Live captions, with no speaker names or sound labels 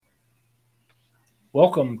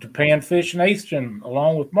Welcome to Panfish Nation.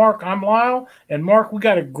 Along with Mark, I'm Lyle. And Mark, we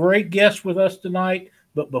got a great guest with us tonight.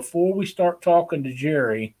 But before we start talking to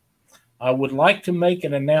Jerry, I would like to make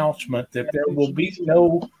an announcement that there will be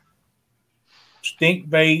no stink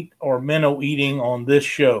bait or minnow eating on this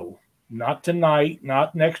show. Not tonight,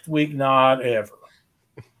 not next week, not ever.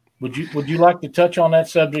 Would you like to touch on that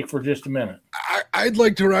subject for just a minute? I'd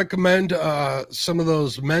like to recommend some of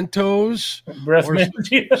those Mentos Breath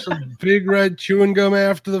or some Big Red chewing gum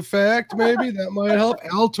after the fact. Maybe that might help.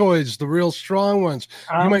 Altoids, the real strong ones.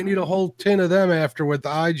 You might need a whole tin of them after what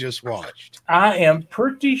I just watched. I am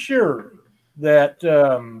pretty sure that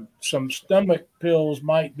some stomach pills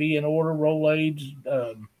might be in order, Rolaids,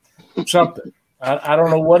 something. I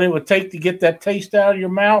don't know what it would take to get that taste out of your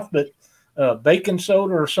mouth, but baking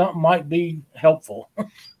soda or something might be helpful.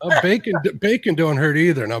 Bacon don't hurt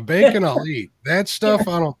either. Now, bacon I'll eat. That stuff,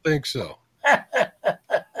 I don't think so.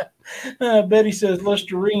 Betty says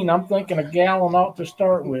Listerine. I'm thinking a gallon ought to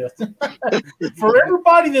start with. For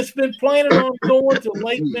everybody that's been planning on going to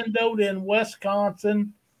Lake Mendota in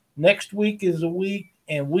Wisconsin, next week is a week,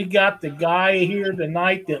 and we got the guy here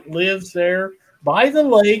tonight that lives there by the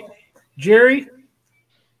lake. Jerry,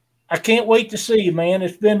 I can't wait to see you, man.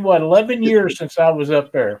 It's been, 11 years since I was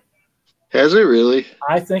up there. Has it really?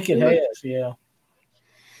 I think it has, yeah.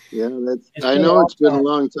 Yeah, I know it's been a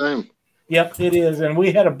long time. Yep, it is. And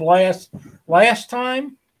we had a blast last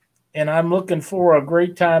time, and I'm looking for a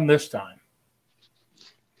great time this time.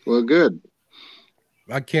 Well, good.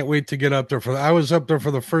 I can't wait to get up there. I was up there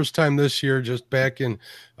for the first time this year, just back in,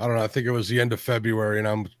 I don't know, I think it was the end of February, and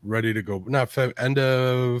I'm ready to go. End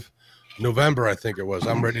of November, I think it was.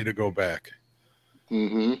 I'm ready to go back.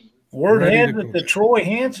 Mm-hmm. Word had that the Troy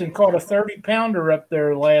Hansen caught a 30-pounder up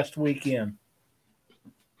there last weekend.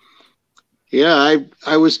 Yeah,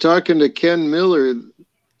 I was talking to Ken Miller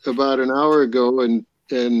about an hour ago, and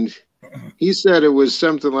he said it was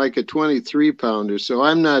something like a 23-pounder, so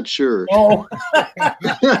I'm not sure. Oh.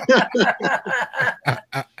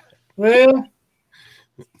 Well,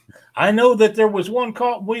 I know that there was one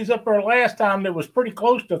caught. We was up there last time that was pretty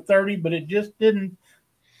close to 30, but it just didn't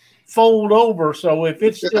fold over. So if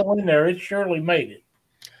it's still in there, it surely made it.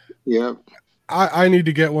 Yeah. I need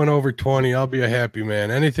to get one over 20. I'll be a happy man.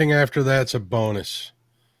 Anything after that's a bonus.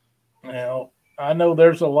 Well, I know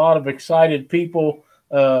there's a lot of excited people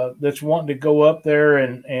that's wanting to go up there,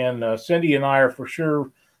 and Cindy and I are for sure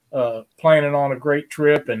planning on a great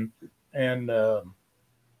trip, and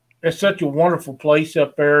it's such a wonderful place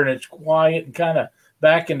up there, and it's quiet and kind of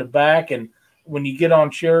back in the back, and when you get on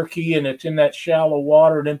Cherokee and it's in that shallow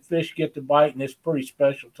water, them fish get to bite, and it's a pretty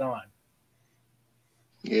special time.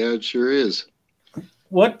 Yeah, it sure is.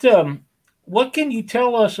 What can you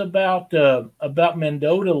tell us about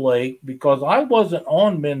Mendota Lake? Because I wasn't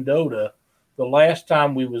on Mendota the last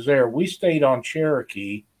time we was there. We stayed on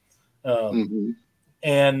Cherokee, and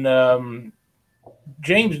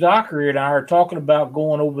James Dockery and I are talking about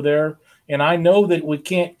going over there. And I know that we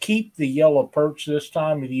can't keep the yellow perch this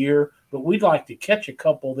time of the year, but we'd like to catch a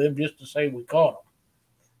couple of them just to say we caught them.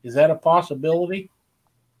 Is that a possibility?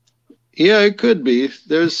 Yeah, it could be.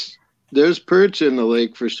 There's perch in the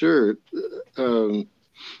lake for sure. A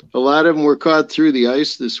lot of them were caught through the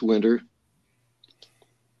ice this winter.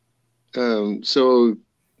 So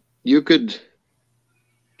you could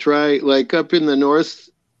try, like up in the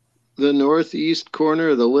northeast corner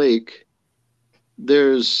of the lake,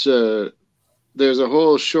 there's a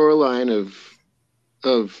whole shoreline of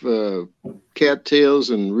cattails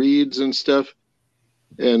and reeds and stuff.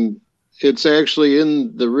 And it's actually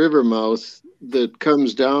in the river mouth that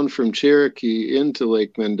comes down from Cherokee into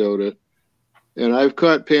Lake Mendota. And I've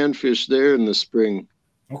caught panfish there in the spring.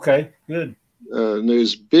 Okay, good. And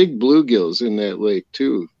there's big bluegills in that lake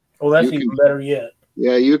too. Oh, that's even better yet.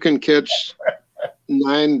 Yeah, you can catch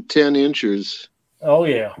 9-10 inches. Oh,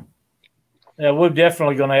 yeah. Yeah, we're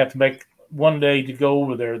definitely going to have to make one day to go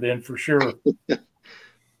over there then for sure.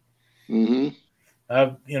 Mm-hmm.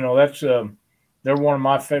 That's they're one of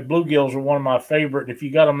my bluegills are one of my favorite. If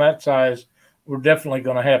you got them that size, we're definitely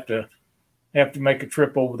going to have to make a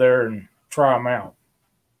trip over there and try them out.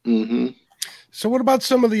 Mm-hmm. So what about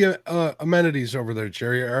some of the amenities over there,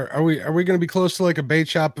 Jerry? Are we going to be close to like a bait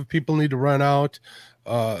shop if people need to run out,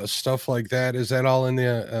 stuff like that? Is that all in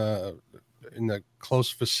the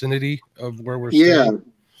close vicinity of where we're staying?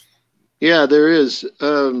 Yeah, there is.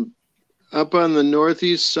 Up on the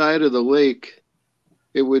northeast side of the lake,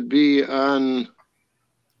 it would be on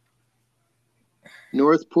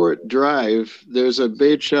Northport Drive. There's a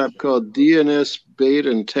bait shop called DNS Bait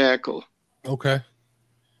and Tackle. Okay.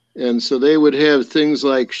 And so they would have things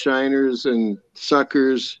like shiners and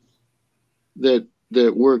suckers that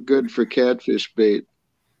that work good for catfish bait.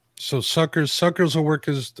 So suckers will work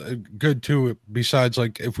as good too. Besides,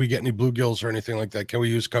 like if we get any bluegills or anything like that, can we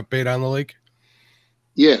use cut bait on the lake?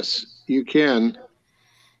 Yes, you can.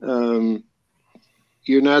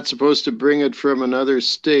 You're not supposed to bring it from another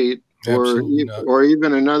state Absolutely not. or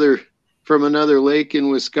even from another lake in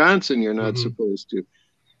Wisconsin. You're not supposed to.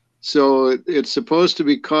 So it's supposed to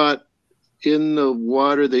be caught in the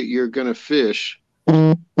water that you're going to fish,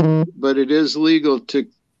 but it is legal to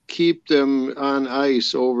keep them on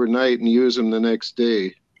ice overnight and use them the next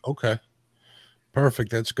day. Okay,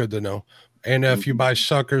 perfect. That's good to know. And if you buy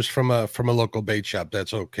suckers from a local bait shop,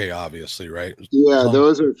 that's okay, obviously, right? Yeah,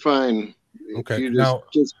 those are fine. Okay, You now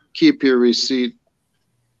just keep your receipt.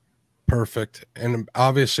 perfect. And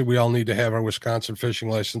obviously, we all need to have our Wisconsin fishing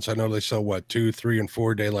license. I know they sell what 2, 3, and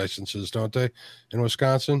 4 day licenses, don't they, in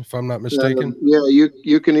Wisconsin? If I'm not mistaken. Yeah,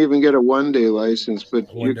 you can even get a 1-day license,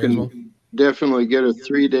 but you can well. definitely get a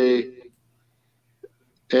 3-day.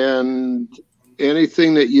 And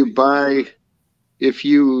anything that you buy, if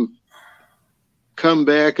you come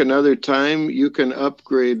back another time, you can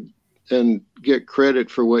upgrade and get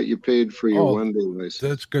credit for what you paid for your 1-day license.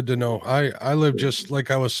 That's good to know. I live just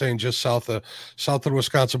like I was saying, just south of the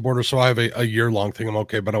Wisconsin border, so I have a year-long thing. I'm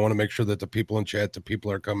okay, but I want to make sure that the people in chat, the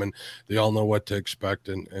people are coming, they all know what to expect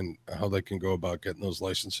and how they can go about getting those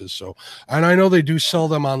licenses. So, and I know they do sell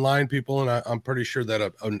them online, people, and I'm pretty sure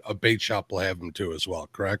that a bait shop will have them too as well,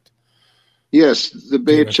 correct? Yes, the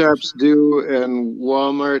bait shops do, and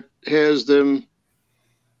Walmart has them.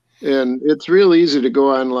 And it's real easy to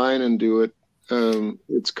go online and do it.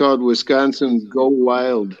 It's called Wisconsin Go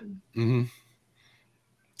Wild. Mm-hmm.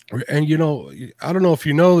 And you know, I don't know if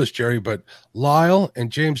you know this, Jerry, but Lyle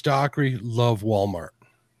and James Dockery love Walmart.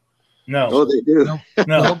 No. Oh, they do.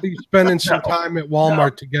 They'll be spending some time at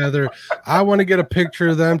Walmart together. I want to get a picture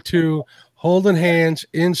of them two holding hands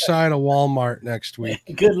inside a Walmart next week.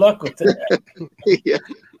 Good luck with that. Yeah.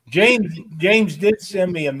 James did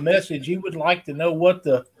send me a message. He would like to know what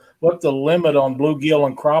the limit on bluegill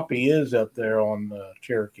and crappie is up there on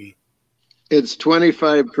Cherokee. It's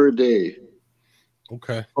 25 per day.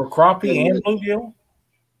 Okay. For crappie and bluegill?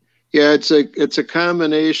 Yeah, it's a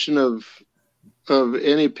combination of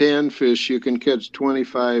any panfish. You can catch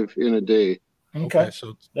 25 in a day. Okay.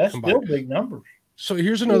 So that's still big numbers. So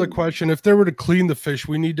here's another question. If they were to clean the fish,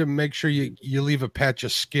 we need to make sure you leave a patch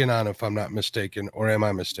of skin on, if I'm not mistaken, or am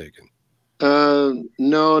I mistaken?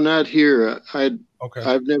 No, not here. Okay.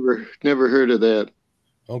 I've never heard of that.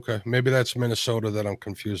 Okay, maybe that's Minnesota that I'm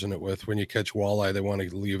confusing it with. When you catch walleye, they want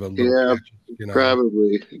to leave a little patch,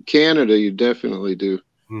 probably. Canada, you definitely do.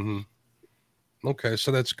 Mm-hmm. Okay,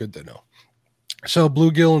 so that's good to know. So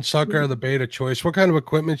bluegill and sucker are the bait of choice. What kind of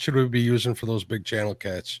equipment should we be using for those big channel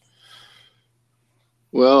cats?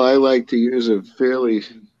 Well, I like to use a fairly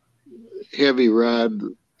heavy rod,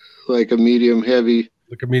 like a medium heavy.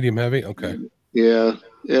 Like a medium heavy? Okay. Yeah,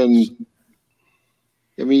 and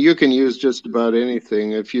I mean you can use just about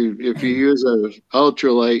anything. If you use a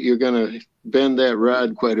ultralight, you're gonna bend that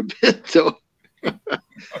rod quite a bit, though.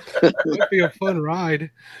 Might be a fun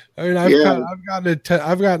ride. I mean, I've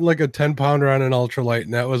gotten like a 10-pounder on an ultralight,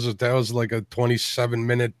 and that was like a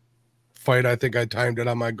 27-minute fight. I think I timed it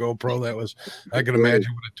on my GoPro. I can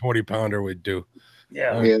imagine what a 20-pounder would do.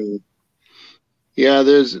 Yeah. Yeah.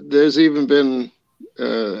 There's even been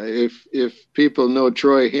if people know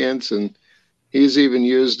Troy Hansen, he's even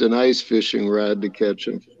used an ice fishing rod to catch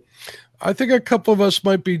him. I think a couple of us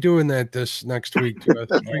might be doing that this next week too.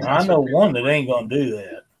 I know one that ain't gonna do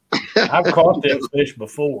that. I've caught that fish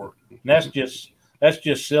before. And that's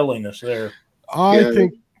just silliness there.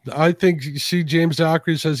 I think you see James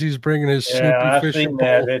Dockery says he's bringing his Snoopy fishing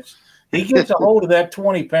pole. He gets a hold of that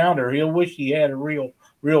 20-pounder. He'll wish he had a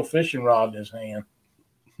real fishing rod in his hand.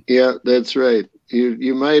 Yeah, that's right.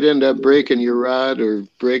 You might end up breaking your rod or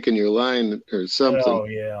breaking your line or something. Oh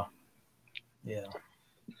yeah.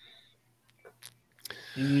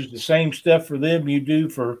 You use the same stuff for them you do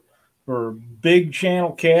for big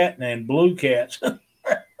channel cat and blue cats.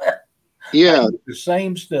 Yeah, the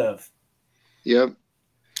same stuff. Yep.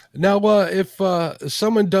 Now, if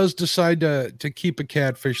someone does decide to keep a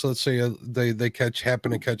catfish, let's say they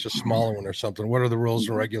happen to catch a smaller one or something, what are the rules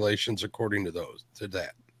and regulations according to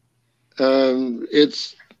that?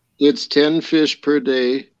 It's 10 fish per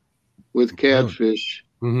day with catfish.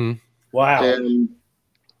 Mm-hmm. Wow.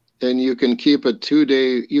 And you can keep a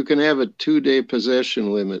 2-day. You can have a 2-day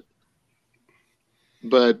possession limit,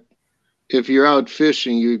 but if you're out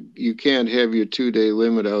fishing, you can't have your 2-day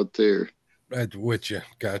limit out there. Right, with you.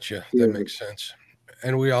 Gotcha. That makes sense.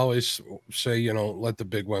 And we always say, let the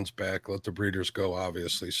big ones back, let the breeders go,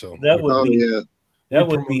 obviously. So That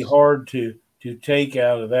would be hard to take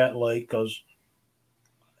out of that lake because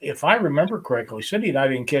if I remember correctly, Cindy and I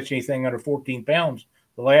didn't catch anything under 14 pounds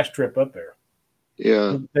the last trip up there.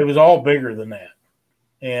 Yeah. It was all bigger than that.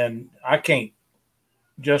 And I can't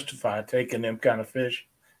justify taking them kind of fish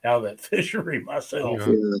out of that fishery myself.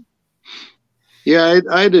 Yeah,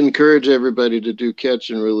 I'd encourage everybody to do catch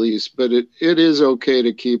and release, but it is okay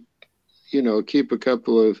to keep a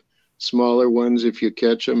couple of smaller ones if you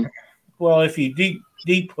catch them. Well, if you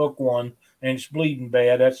deep hook one and it's bleeding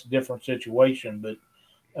bad, that's a different situation. But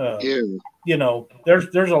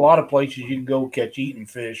there's a lot of places you can go catch eating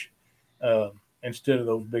fish instead of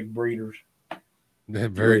those big breeders.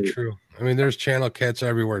 Very true. I mean, there's channel cats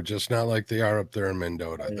everywhere, just not like they are up there in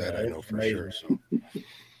Mendota. Yeah, that I know for amazing. sure. So,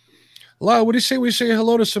 Lyle, what do you say we say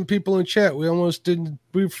hello to some people in chat? We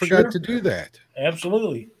forgot to do that.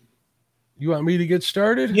 Absolutely. You want me to get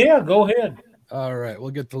started? Yeah, go ahead. All right,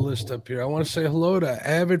 we'll get the list up here. I want to say hello to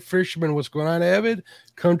Avid Fisherman. What's going on, Avid?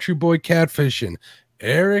 Country Boy Catfishing.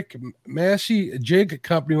 Eric Massey, Jig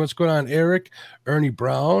Company. What's going on, Eric? Ernie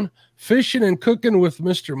Brown. Fishing and Cooking with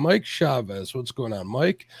Mr. Mike Chavez. What's going on,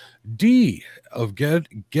 Mike? D of Get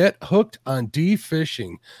Hooked on D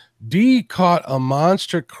Fishing. D caught a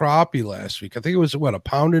monster crappie last week. I think it was, what, 1.25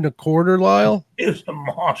 pounds, Lyle? It was a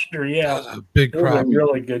monster, yeah. That was a big crappie.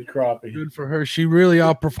 Really good crappie. Good for her. She really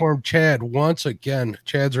outperformed Chad once again.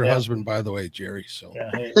 Chad's her husband, by the way, Jerry. So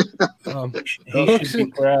he should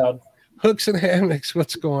be proud. Hooks and Hammocks,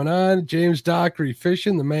 what's going on? James Dockery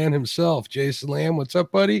fishing, the man himself. Jason Lamb, what's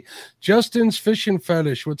up, buddy? Justin's Fishing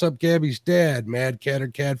Fetish, what's up, Gabby's dad? Mad Cat or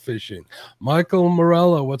Catfishing. Michael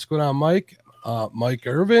Morello, what's going on, Mike? Mike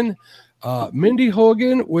Irvin. Mindy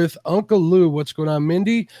Hogan with Uncle Lou, what's going on,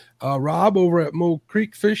 Mindy? Rob over at Mo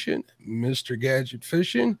Creek Fishing. Mr. Gadget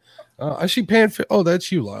Fishing. I see Panfish. Oh,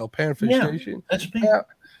 that's you, Lyle. Panfish Station. That's me.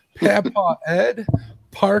 Papa Ed.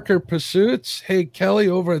 Parker Pursuits. Hey, Kelly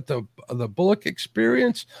over at the Bullock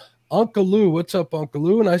Experience. Uncle Lou, what's up, Uncle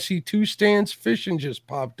Lou? And I see 2 Stands Fishing just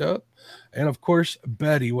popped up. And, of course,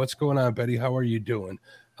 Betty. What's going on, Betty? How are you doing?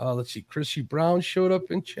 Let's see. Chrissy Brown showed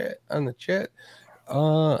up in the chat.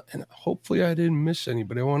 And hopefully I didn't miss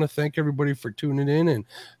anybody. I want to thank everybody for tuning in, and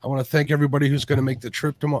I want to thank everybody who's going to make the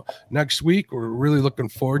trip tomorrow next week. We're really looking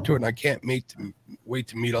forward to it, and I can't wait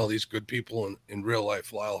to meet all these good people in real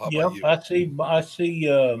life. Lyle, how about you? I see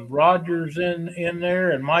Rogers in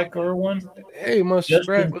there and Mike Irwin. Hey,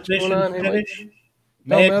 Brad, what's going on?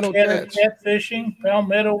 Palmetto Catfishing,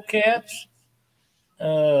 Palmetto Cats,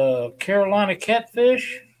 Carolina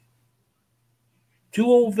Catfish. 2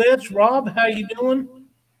 old vets. Rob, how you doing?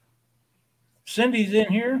 Cindy's in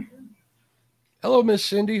here. Hello, Miss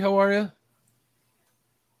Cindy. How are you?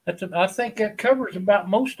 I think that covers about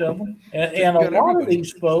most of them. And a lot of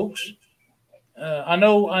these folks, I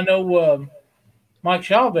know Mike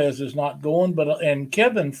Chavez is not going, and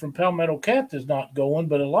Kevin from Palmetto Cat is not going,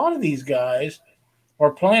 but a lot of these guys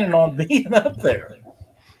are planning on being up there.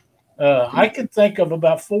 I can think of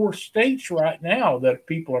about 4 states right now that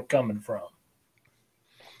people are coming from.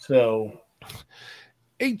 So,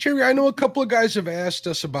 hey, Jerry, I know a couple of guys have asked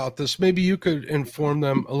us about this. Maybe you could inform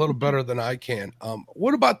them a little better than I can.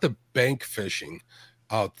 What about the bank fishing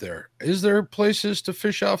out there? Is there places to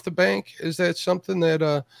fish off the bank? Is that something that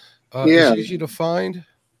is easy to find?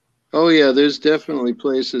 Oh, yeah, there's definitely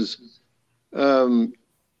places. It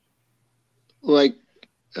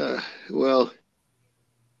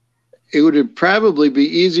would probably be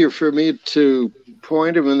easier for me to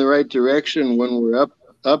point them in the right direction when we're up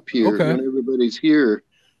here. When everybody's here,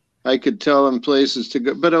 I could tell them places to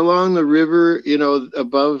go. But along the river,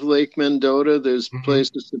 above Lake Mendota, there's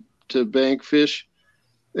places to bank fish.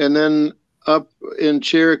 And then up in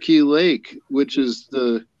Cherokee Lake, which is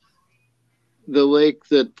the lake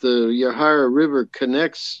that the Yahara River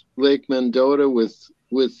connects Lake Mendota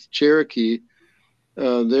with Cherokee,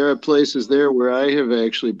 there are places there where I have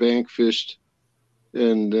actually bank fished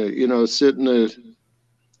and sit in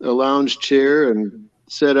a lounge chair and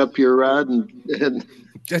set up your rod and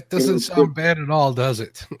that doesn't sound bad at all, does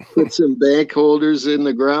it? Put some bank holders in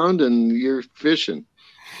the ground and you're fishing.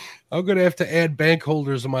 I'm going to have to add bank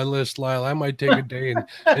holders on my list, Lyle. I might take a day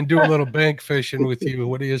and do a little bank fishing with you.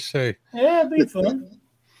 What do you say? Yeah, it'd be fun.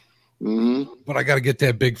 Mm-hmm. But I got to get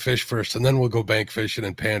that big fish first, and then we'll go bank fishing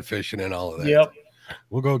and pan fishing and all of that. Yep.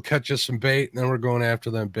 We'll go catch us some bait, and then we're going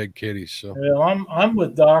after them big kitties. So, well, I'm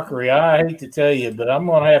with Dockery. I hate to tell you, but I'm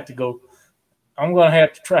going to have to go. I'm going to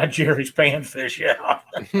have to try Jerry's panfish out.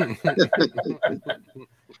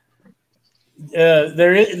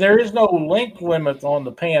 There is no length limit on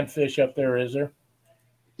the panfish up there, is there?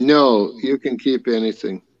 No, you can keep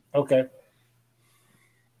anything. Okay.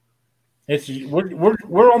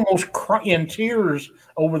 We're almost in tears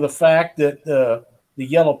over the fact that the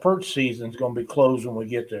yellow perch season is going to be closed when we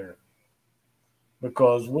get there,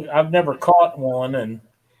 because I've never caught one, and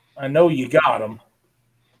I know you got them.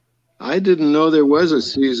 I didn't know there was a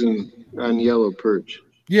season on yellow perch.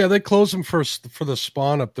 Yeah, they close them for the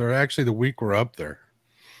spawn up there. Actually, the week we're up there.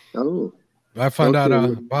 Oh, I found out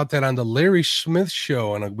about that on the Larry Smith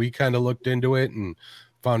show, and we kind of looked into it and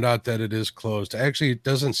found out that it is closed. Actually, it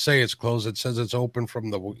doesn't say it's closed. It says it's open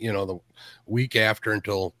from the week after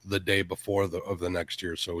until the day before of the next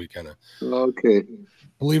year. So we kind of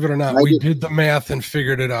believe it or not, we did the math and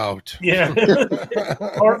figured it out. Yeah,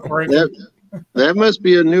 that must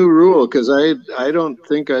be a new rule, because I don't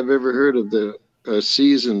think I've ever heard of a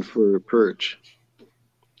season for perch.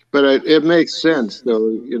 But it makes sense,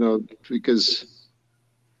 though, because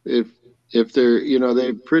if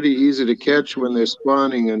they're pretty easy to catch when they're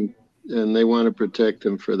spawning, and they want to protect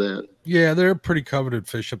them for that. Yeah, they're pretty coveted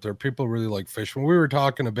fish up there. People really like fish. When we were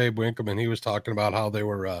talking to Babe Winkleman, he was talking about how they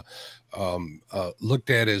were looked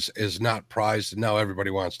at as not prized, and now everybody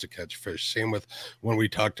wants to catch fish. Same with when we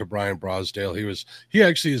talked to Brian Brosdale. He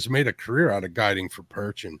actually has made a career out of guiding for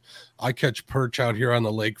perch, and I catch perch out here on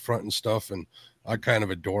the lakefront and stuff, and I kind of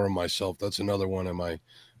adore them myself. That's another one of my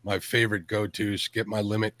favorite go-tos. Get my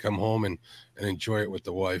limit, come home and enjoy it with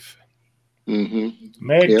the wife. Mm-hmm.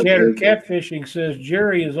 Mad Catter Catfishing says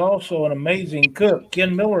Jerry is also an amazing cook.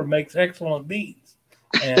 Ken Miller makes excellent beans,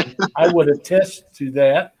 and I would attest to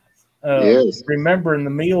that. Yes. Remembering the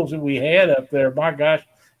meals that we had up there, my gosh,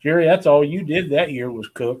 Jerry, that's all you did that year was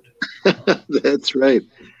cooked. That's right.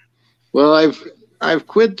 Well, I've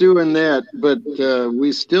quit doing that, but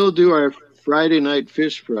we still do our Friday night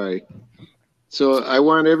fish fry. So I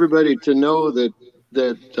want everybody to know that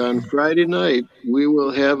on Friday night we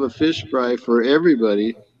will have a fish fry for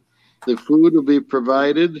everybody. The food will be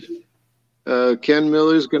provided. Ken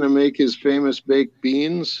Miller's going to make his famous baked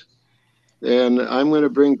beans, and I'm going to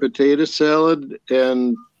bring potato salad,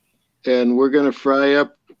 and we're going to fry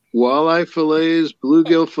up walleye fillets,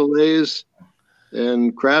 bluegill fillets,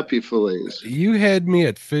 and crappie fillets. You had me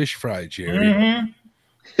at fish fry, Jerry. Mm-hmm.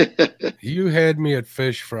 You had me at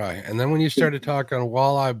fish fry, and then when you started talking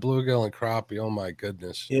walleye, bluegill, and crappie, oh my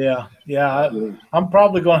goodness! Yeah. I'm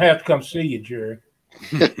probably going to have to come see you, Jerry.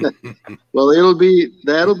 Well, that'll be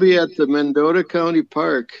at the Mendota County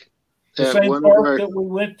Park. The same park that we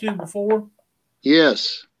went to before.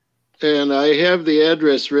 Yes, and I have the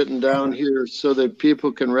address written down here so that people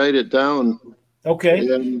can write it down. Okay.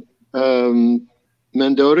 And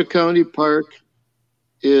Mendota County Park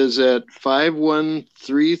is at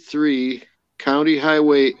 5133 County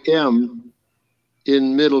Highway M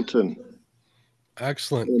in Middleton.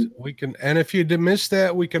 Excellent. And if you did miss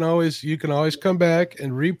that, you can always come back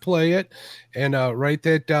and replay it and write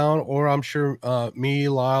that down. Or I'm sure me,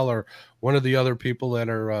 Lyle, or one of the other people that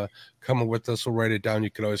are coming with us will write it down.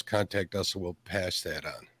 You can always contact us and we'll pass that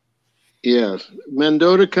on. Yeah,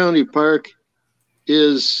 Mendota County Park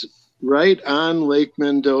is right on Lake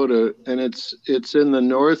Mendota, and it's in the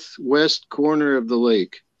northwest corner of the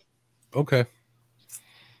lake. Okay.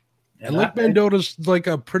 And Lake Mendota's like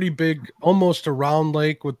a pretty big, almost a round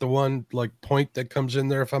lake with the one like point that comes in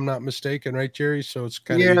there, if I'm not mistaken, right, Jerry? So it's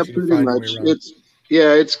kind of easy pretty to find much. Way around.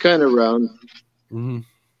 It's kind of round. Mm-hmm.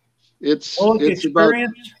 It's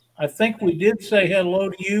experience. I think we did say hello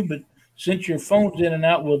to you, but since your phone's in and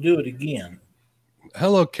out, we'll do it again.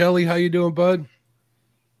 Hello, Kelly. How you doing, bud?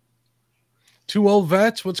 Two old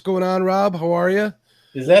vets. What's going on, Rob? How are you?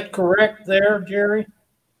 Is that correct there, Jerry?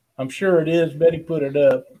 I'm sure it is. Betty put it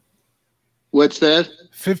up. What's that?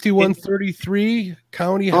 5133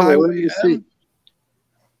 County Highway.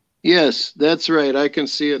 Yes, that's right. I can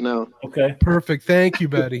see it now. Okay. Perfect. Thank you,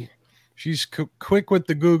 Betty. She's quick with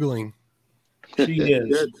the Googling. She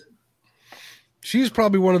is. She's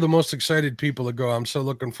probably one of the most excited people to go. I'm so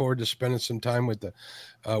looking forward to spending some time with the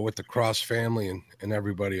Cross family and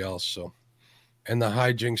everybody else. So, and the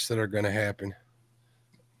hijinks that are going to happen.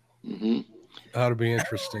 Mm-hmm. That'll be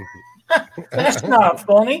interesting. That's not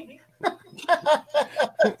funny.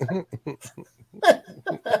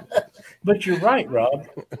 But you're right, Rob.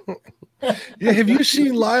 Yeah, have you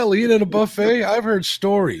seen Lyle eat at a buffet? I've heard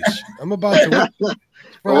stories. I'm about to.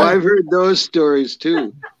 I've heard those stories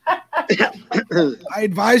too. I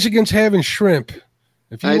advise against having shrimp.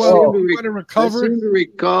 If you want to recover, I seem to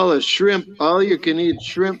recall a shrimp, all-you-can-eat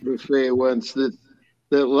shrimp buffet once that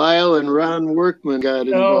Lyle and Ron Workman got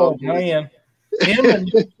involved. Oh man, him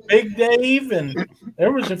and Big Dave, and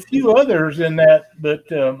there was a few others in that, but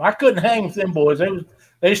I couldn't hang with them boys.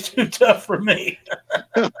 They was too tough for me.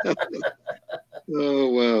 Oh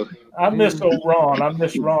wow! I miss old Ron. I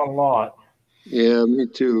miss Ron a lot. Yeah, me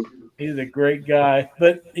too. He's a great guy.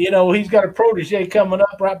 But, he's got a protege coming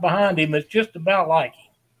up right behind him. It's just about like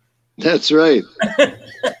That's right.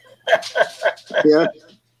 Yeah.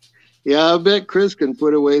 Yeah, I bet Chris can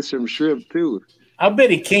put away some shrimp too. I bet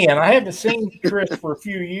he can. I haven't seen Chris for a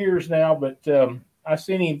few years now, but I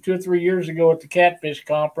seen him 2 or 3 years ago at the Catfish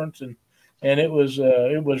Conference, and it was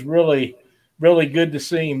really really good to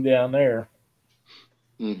see him down there.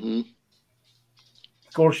 Mm-hmm.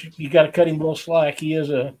 Of course, you got to cut him a little slack. He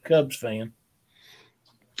is a Cubs fan.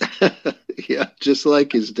 Yeah, just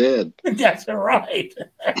like his dad. That's right.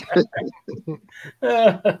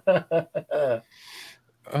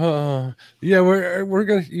 Yeah, we're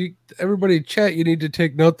gonna everybody chat. You need to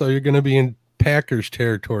take note though. You're gonna be in Packers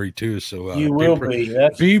territory too, so you will be.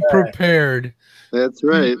 That's be prepared. That's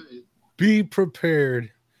right. Be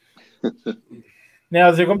prepared. Now,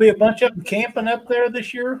 is there going to be a bunch of them camping up there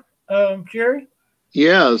this year, Jerry?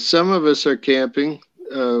 Yeah, some of us are camping.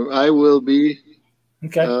 I will be.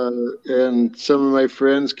 Okay. And some of my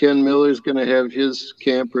friends, Ken Miller's going to have his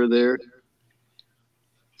camper there.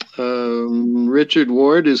 Richard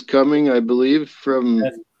Ward is coming, I believe, from.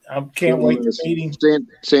 I can't wait to meet him.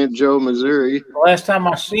 St. Joe, Missouri. The last time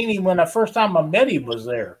I seen him, when the first time I met him, was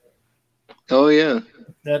there. Oh yeah.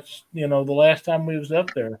 That's the last time we was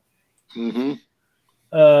up there.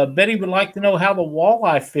 Mm-hmm. Betty would like to know how the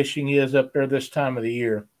walleye fishing is up there this time of the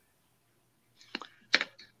year.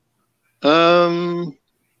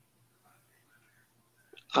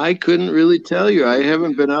 I couldn't really tell you. I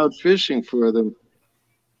haven't been out fishing for them,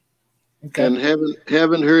 and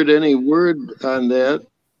haven't heard any word on that.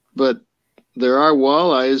 But there are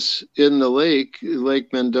walleyes in the lake,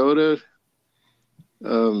 Lake Mendota.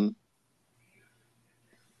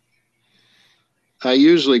 I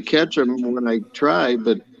usually catch them when I try,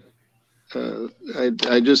 but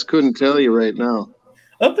I just couldn't tell you right now.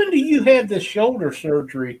 Up until you had the shoulder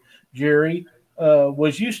surgery, Jerry,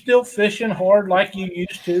 was you still fishing hard like you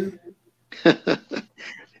used to?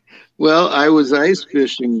 Well, I was ice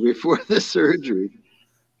fishing before the surgery.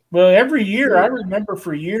 Well, every year, I remember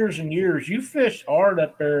for years and years, you fished hard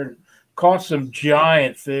up there and caught some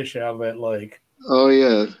giant fish out of that lake. Oh,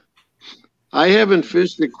 yeah. I haven't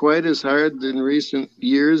fished it quite as hard in recent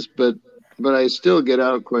years, but I still get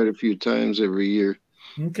out quite a few times every year.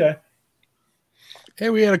 Okay. Hey,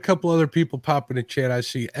 we had a couple other people pop in the chat. I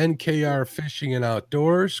see NKR Fishing and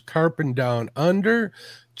Outdoors, Carpin Down Under,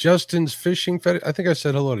 Justin's Fishing Fetish. I think I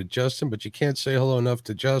said hello to Justin, but you can't say hello enough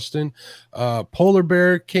to Justin. Polar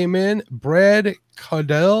Bear came in. Brad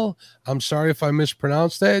Caudell. I'm sorry if I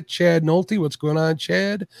mispronounced that. Chad Nolte. What's going on,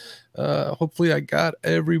 Chad? Hopefully I got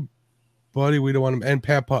everybody. We don't want him. And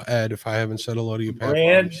Papa Ed, if I haven't said hello to you, Papa.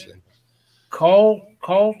 Brad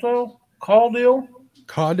Caudill? Caudill?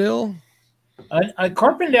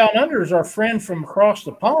 Carpin Down Under is our friend from across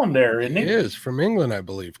the pond there, isn't he? He is from England, I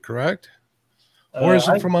believe, correct? Or is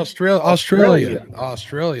it from Australia?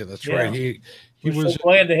 Australia, that's right. He was so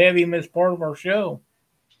glad to have him as part of our show.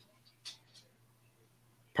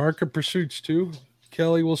 Parker Pursuits too.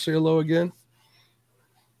 Kelly, we'll say hello again.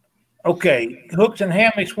 Okay, Hooks and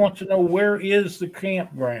Hammocks wants to know, where is the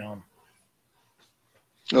campground?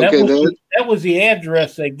 Okay, that was the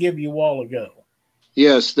address they gave you a while ago.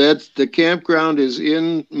 Yes, that's the campground is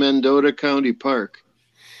in Mendota County Park.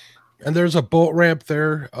 And there's a boat ramp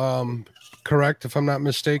there, correct, if I'm not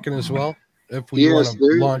mistaken, as well? If we want to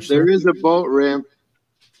launch there is a boat ramp.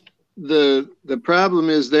 The problem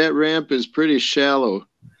is that ramp is pretty shallow.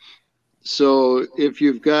 So if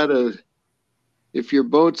your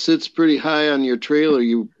boat sits pretty high on your trailer,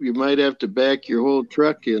 you might have to back your whole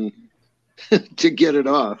truck in to get it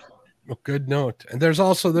off. Good note. And there's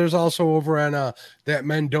also over on that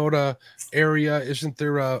Mendota area, isn't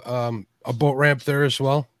there a boat ramp there as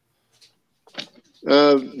well?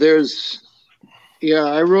 I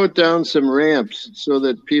wrote down some ramps so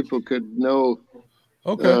that people could know.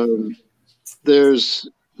 Okay. There's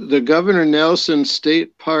the Governor Nelson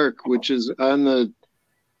State Park, which is on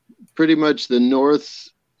pretty much the north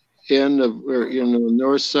end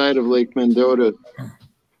north side of Lake Mendota.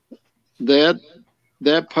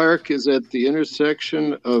 That park is at the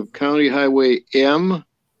intersection of County Highway M,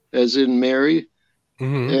 as in Mary,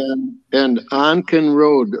 and Onken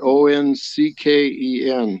Road,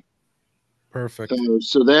 Oncken. Perfect.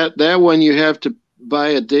 So that one you have to buy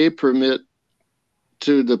a day permit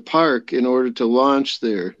to the park in order to launch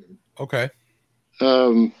there. Okay.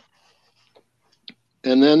 And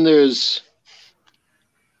then there's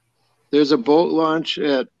a boat launch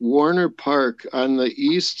at Warner Park on the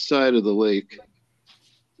east side of the lake.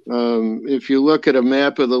 If you look at a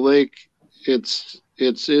map of the lake, it's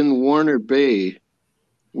in Warner Bay,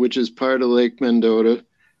 which is part of Lake Mendota.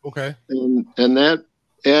 Okay. And that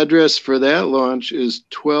address for that launch is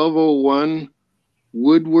 1201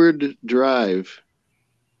 Woodward Drive,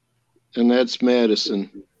 and that's Madison.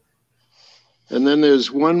 And then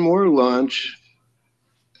there's one more launch,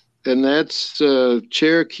 and that's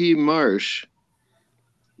Cherokee Marsh.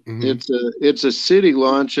 Mhm. It's a city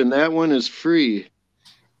launch, and that one is free.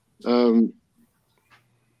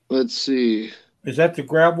 Let's see. Is that the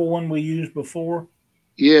gravel one we used before?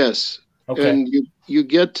 Yes. Okay. And you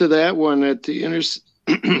get to that one at the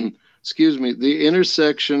excuse me, the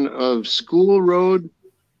intersection of School Road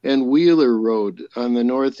and Wheeler Road on the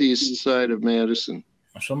northeast side of Madison.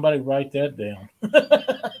 Somebody write that down.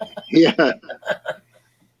 Yeah.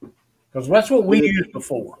 Because that's what we used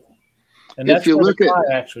before. And If that's you where look the at-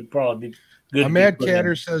 kayaks would probably be good. A to Mad put in.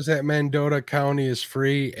 Catter says that Mendota County is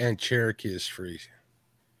free and Cherokee is free.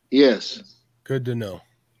 Yes. Good to know.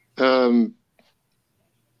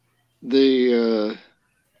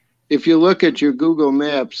 If you look at your Google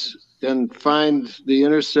Maps and find the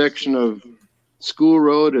intersection of School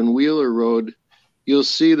Road and Wheeler Road, you'll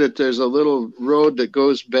see that there's a little road that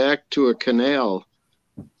goes back to a canal,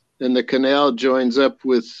 and the canal joins up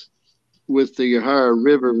with the Yahara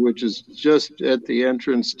River, which is just at the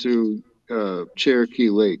entrance to Cherokee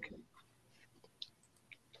Lake.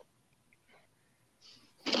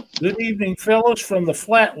 Good evening, fellows from the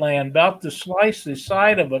flatland. About to slice the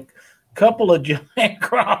side of a couple of giant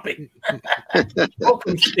crappie.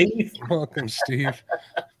 Welcome, Steve. Welcome, Steve.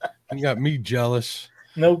 You got me jealous.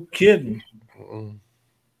 No kidding.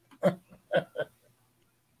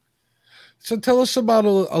 So tell us about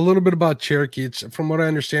a little bit about Cherokee. It's, from what I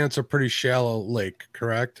understand, it's a pretty shallow lake,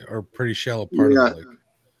 correct? Or pretty shallow part of the lake.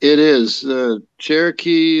 It is.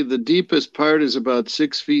 Cherokee, the deepest part is about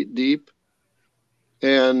 6 feet deep,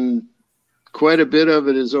 and quite a bit of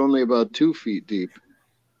it is only about 2 feet deep.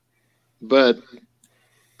 But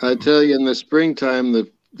I tell you, in the springtime,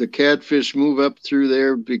 the catfish move up through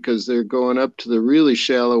there because they're going up to the really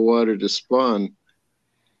shallow water to spawn.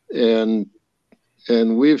 And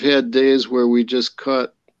we've had days where we just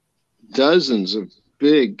caught dozens of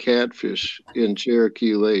big catfish in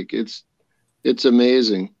Cherokee Lake. It's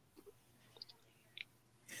amazing.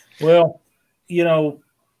 Well, you know,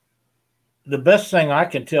 the best thing I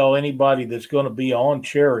can tell anybody that's going to be on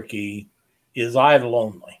Cherokee is idle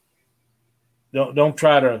only. Don't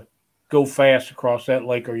try to go fast across that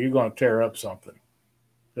lake or you're going to tear up something.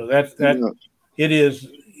 So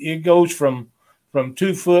it goes from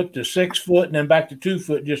 2 foot to 6 foot and then back to 2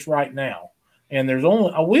 foot just right now. And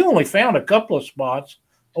we only found a couple of spots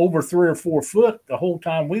over 3 or 4 foot the whole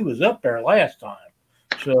time we was up there last time.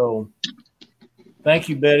 So thank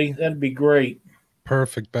you, Betty. That'd be great.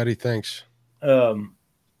 Perfect, Betty. Thanks.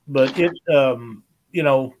 But you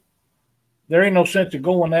know, there ain't no sense of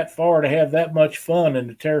going that far to have that much fun and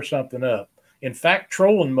to tear something up. In fact,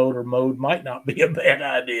 trolling motor mode might not be a bad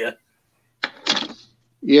idea.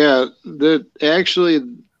 Yeah,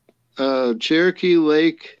 Cherokee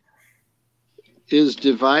Lake is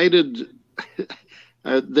divided.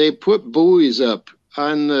 They put buoys up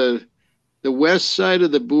on the west side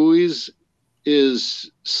of the buoys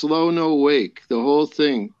is slow no wake, the whole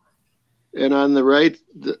thing, and on the right,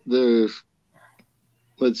 the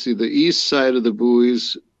east side of the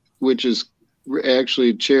buoys, which is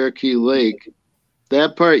actually Cherokee Lake,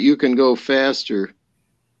 that part you can go faster.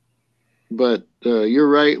 But you're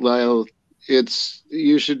right, Lyle.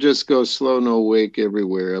 You should just go slow no wake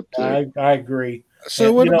everywhere up there. I agree.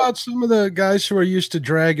 So what about some of the guys who are used to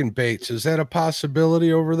dragging baits? Is that a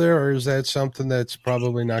possibility over there, or is that something that's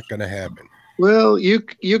probably not going to happen? Well, you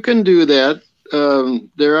can do that.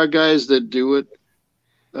 There are guys that do it.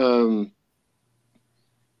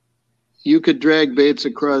 You could drag baits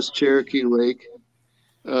across Cherokee Lake,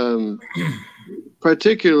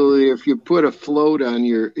 particularly if you put a float on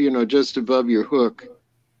your, just above your hook,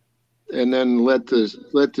 and then let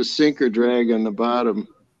the sinker drag on the bottom.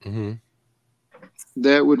 Mm-hmm.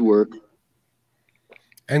 That would work.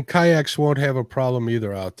 And kayaks won't have a problem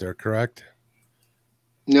either out there, correct?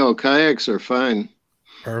 No, kayaks are fine.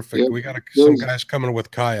 Perfect. Yep. We got some guys coming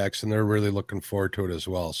with kayaks, and they're really looking forward to it as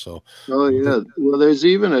well. So, yeah. Well, there's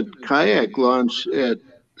even a kayak launch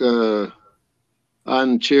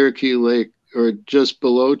on Cherokee Lake, or just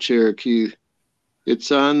below Cherokee.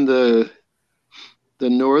 It's on the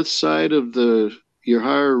north side of the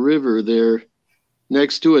Yahara River there,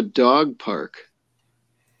 next to a dog park,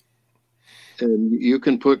 and you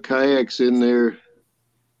can put kayaks in there.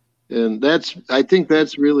 And I think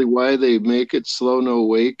that's really why they make it slow no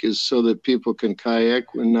wake, is so that people can kayak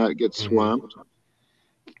and not get swamped.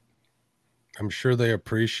 I'm sure they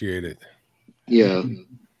appreciate it. Yeah.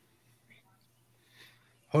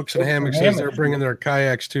 Hooks and Hammocks says they're bringing their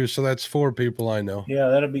kayaks too, so that's 4 people I know. Yeah,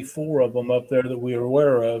 that'll be 4 of them up there that we are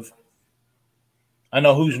aware of. I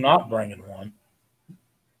know who's not bringing one.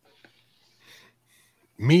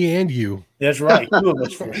 Me and you. That's right, 2 of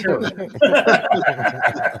us for sure.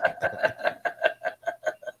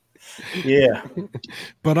 Yeah.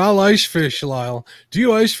 But I'll ice fish, Lyle. Do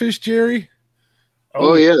you ice fish, Jerry?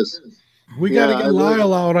 Oh yes. We got to get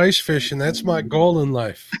Lyle out ice fishing. That's my goal in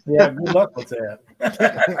life. Yeah, good luck with that.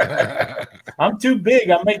 I'm too big.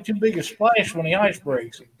 I make too big a splash when the ice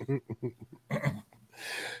breaks.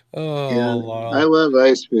 Lyle. I love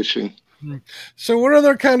ice fishing. So what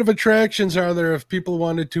other kind of attractions are there if people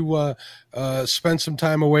wanted to spend some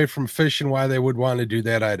time away from fishing? Why they would want to do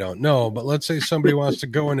that, I don't know. But let's say somebody wants to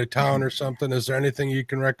go into town or something. Is there anything you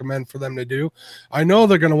can recommend for them to do? I know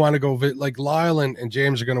they're going to want to go like Lyle and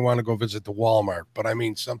James are going to want to go visit the Walmart, but I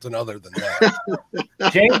mean something other than that.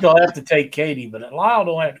 James will have to take Katie, but Lyle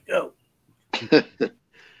don't have to go.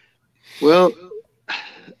 Well,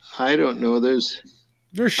 I don't know.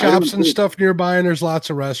 There's shops and stuff nearby, and there's lots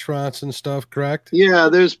of restaurants and stuff, correct? Yeah,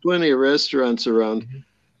 there's plenty of restaurants around.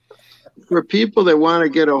 For people that want to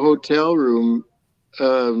get a hotel room,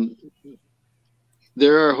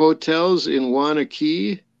 there are hotels in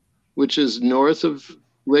Wanakee, which is north of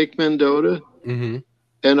Lake Mendota,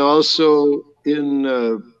 and also in,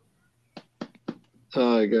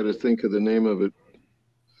 I got to think of the name of it,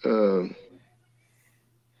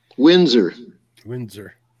 Windsor.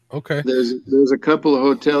 Okay. There's a couple of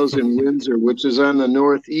hotels in Windsor, which is on the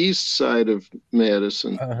northeast side of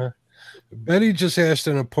Madison. Betty just asked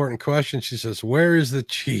an important question. She says, "Where is the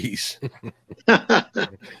cheese?"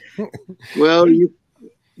 Well,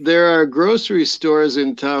 there are grocery stores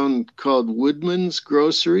in town called Woodman's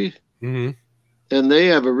Grocery, and they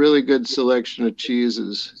have a really good selection of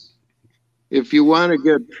cheeses. If you want to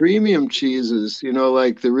get premium cheeses,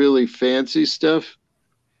 like the really fancy stuff,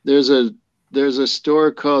 there's a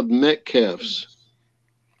store called Metcalf's.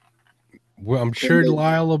 Well, I'm sure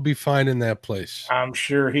Lyle will be fine in that place. I'm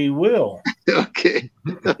sure he will. Okay.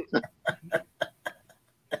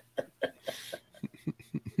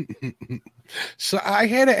 So I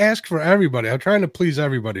had to ask for everybody. I'm trying to please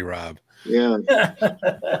everybody, Rob. Yeah.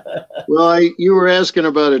 Well, you were asking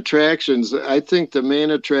about attractions. I think the main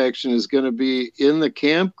attraction is going to be in the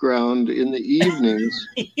campground in the evenings.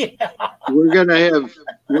 Yeah. We're gonna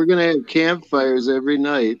have campfires every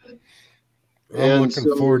night. I'm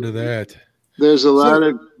looking forward to that. There's a lot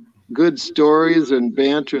of good stories and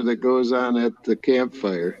banter that goes on at the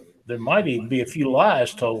campfire. There might even be a few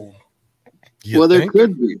lies told. There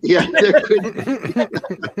could be. Yeah, there could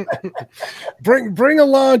be. Bring a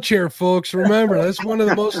lawn chair, folks. Remember, that's one of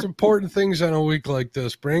the most important things on a week like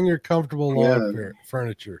this. Bring your comfortable lawn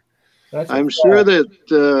furniture. I'm sure that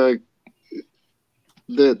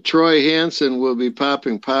Troy Hansen will be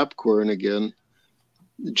popping popcorn again.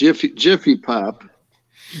 Jiffy Pop.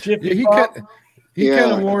 He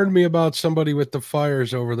kind of warned me about somebody with the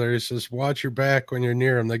fires over there. He says, "Watch your back when you're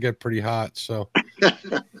near them; they get pretty hot." So,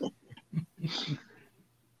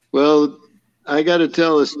 well, I got to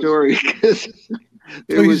tell a story because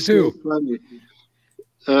it was so funny.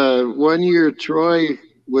 One year, Troy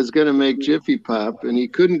was going to make Jiffy Pop, and he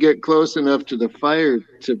couldn't get close enough to the fire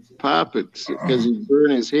to pop it because he'd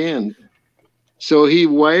burn his hand. So he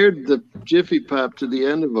wired the Jiffy Pop to the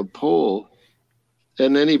end of a pole,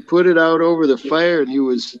 and then he put it out over the fire, and he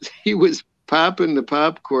was popping the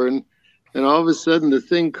popcorn, and all of a sudden the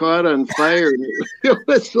thing caught on fire, and it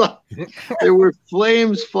was like there were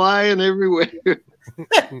flames flying everywhere.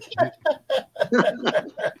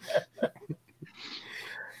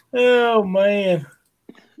 Oh man,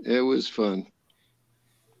 it was fun.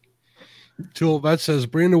 Tool Vet says,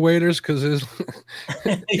 "Bring the waiters because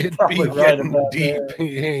it'd be getting deep."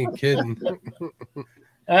 He ain't kidding.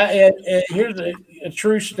 And here's a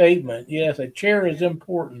true statement. Yes, a chair is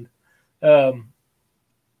important.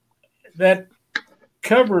 That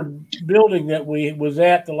covered building that we was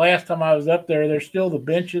at the last time I was up there, there's still the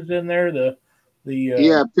benches in there.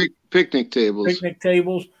 Picnic tables. Picnic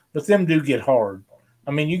tables, but them do get hard.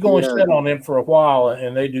 I mean, you go and sit on them for a while,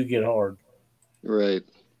 and they do get hard. Right.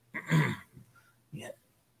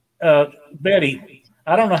 Betty,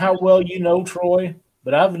 I don't know how well you know Troy,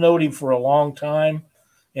 but I've known him for a long time.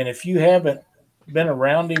 And if you haven't been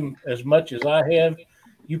around him as much as I have,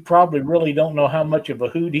 you probably really don't know how much of a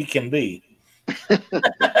hoot he can be.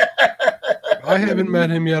 I haven't met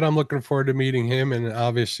him yet. I'm looking forward to meeting him. And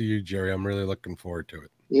obviously you, Jerry, I'm really looking forward to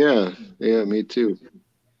it. Yeah, me too.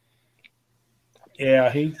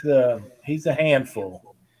 Yeah, he's a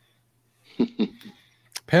handful.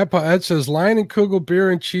 Papa Ed says Lion and Kugel beer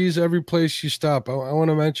and cheese every place you stop. I want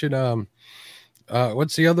to mention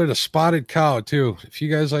what's the other? The Spotted Cow too. If you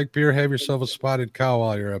guys like beer, have yourself a Spotted Cow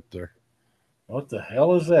while you're up there. What the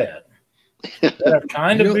hell is that? Is that a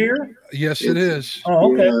kind of beer? Yes, it is.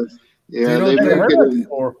 Oh, okay. Yeah, They they don't- make it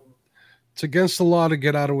in, It's against the law to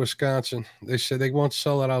get out of Wisconsin. They say they won't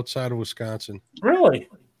sell it outside of Wisconsin. Really?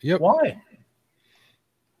 Yep. Why?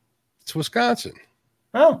 It's Wisconsin.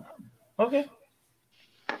 Oh, okay.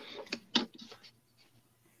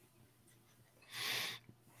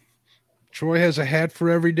 Troy has a hat for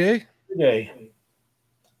every day. Today.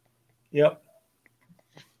 Yep.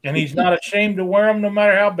 And he's not ashamed to wear them no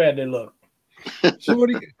matter how bad they look. So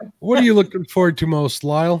what are you looking forward to most,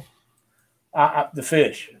 Lyle? The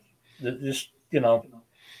fish. Just, I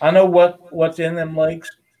know what's in them lakes.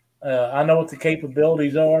 I know what the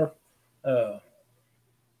capabilities are.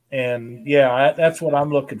 And yeah, that's what I'm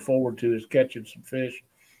looking forward to is catching some fish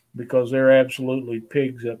because they're absolutely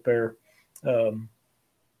pigs up there.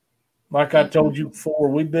 Like I told you before,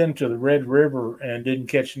 we've been to the Red River and didn't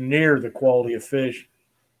catch near the quality of fish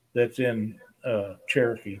that's in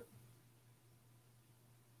Cherokee.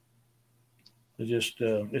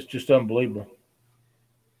 It's just unbelievable.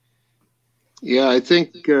 Yeah, I think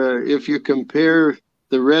if you compare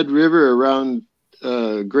the Red River around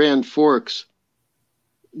Grand Forks,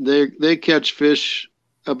 they catch fish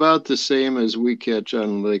about the same as we catch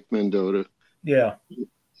on Lake Mendota. Yeah.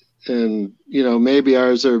 And, maybe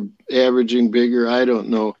ours are averaging bigger. I don't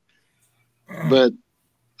know. But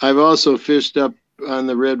I've also fished up on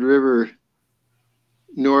the Red River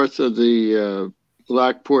north of the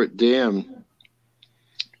Lockport Dam.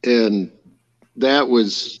 And that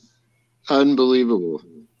was unbelievable.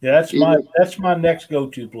 Yeah, that's my next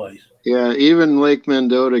go-to place. Yeah, even Lake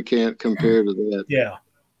Mendota can't compare to that. Yeah.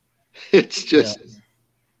 It's just,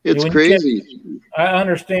 it's crazy. I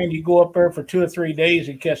understand you go up there for 2 or 3 days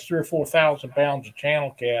and catch 3,000 or 4,000 pounds of channel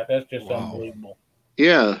cat. That's just unbelievable.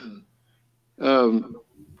 Yeah. Some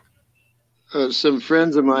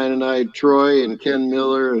friends of mine and I, Troy and Ken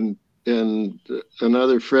Miller and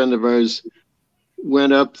another friend of ours,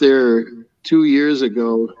 went up there 2 years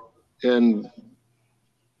ago, and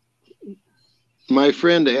my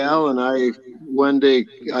friend Al and I, one day,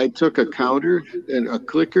 I took a counter and a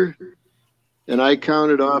clicker, and I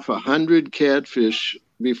counted off 100 catfish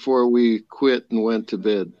before we quit and went to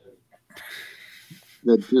bed.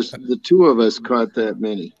 That just the two of us caught that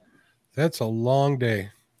many. That's a long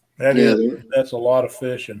day. That's a lot of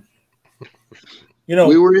fishing.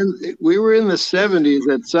 We were in the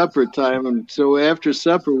 70s at supper time, and so after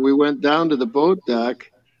supper we went down to the boat dock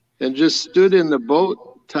and just stood in the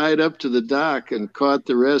boat tied up to the dock and caught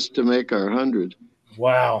the rest to make our 100.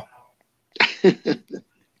 Wow.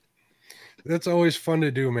 That's always fun to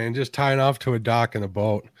do, man. Just tying off to a dock in a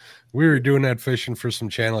boat. We were doing that fishing for some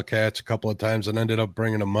channel cats a couple of times and ended up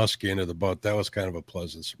bringing a muskie into the boat. That was kind of a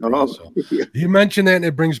pleasant surprise. So you mentioned that and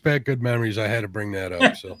it brings back good memories. I had to bring that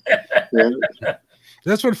up. So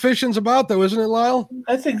that's what fishing's about, though, isn't it, Lyle?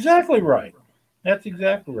 That's exactly right.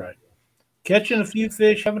 Catching a few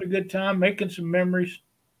fish, having a good time, making some memories.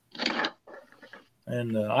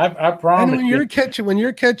 And I promise. And when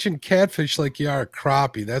you're catching catfish like you are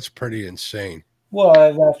crappie, that's pretty insane. Well,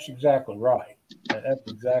 that's exactly right.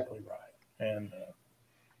 And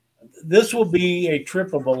this will be a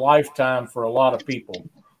trip of a lifetime for a lot of people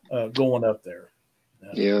going up there.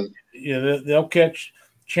 They'll catch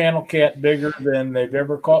channel cat bigger than they've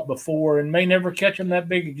ever caught before, and may never catch them that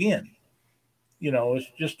big again. It's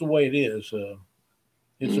just the way it is.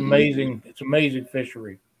 It's amazing. It's amazing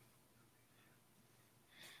fishery.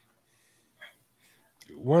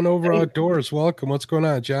 One Over Outdoors, welcome. What's going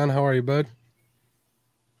on, John? How are you, bud?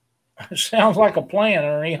 Sounds like a plan,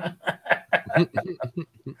 Ernie.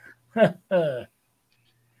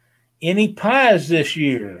 Any pies this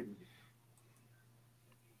year?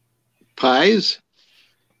 Pies?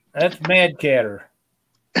 That's Mad Catter.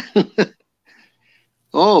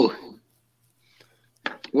 Oh.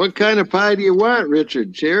 What kind of pie do you want,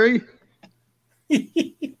 Richard? Cherry?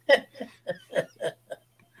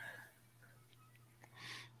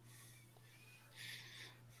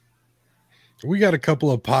 We got a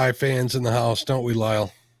couple of pie fans in the house, don't we,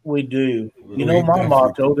 Lyle? We do. My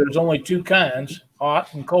motto, there's only two kinds,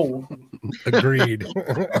 hot and cold. Agreed.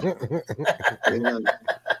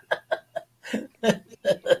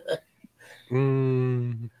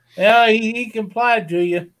 Yeah, he complied to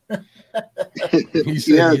you. He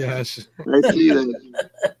said yes. I see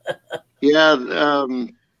that. Yeah.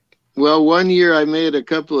 Well, one year I made a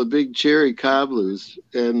couple of big cherry cobblers,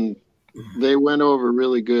 and they went over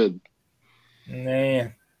really good.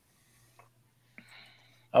 Man.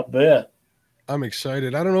 I bet. I'm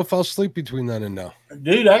excited. I don't know if I'll sleep between then and now.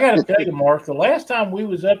 Dude, I got to tell you, Mark, the last time we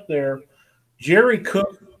was up there, Jerry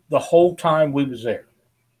cooked the whole time we was there.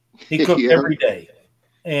 He cooked Yeah. every day.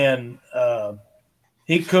 And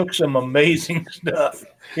he cooked some amazing stuff.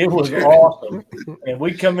 It was awesome. And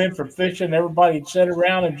we'd come in from fishing, everybody'd sit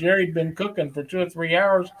around, and Jerry'd been cooking for 2 or 3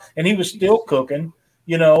 hours, and he was still cooking,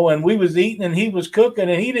 and we was eating and he was cooking,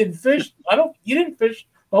 and he didn't fish. You didn't fish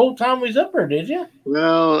the whole time we was up there, did you?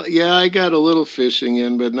 Well, yeah, I got a little fishing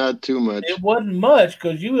in, but not too much. It wasn't much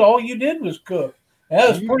because all you did was cook. That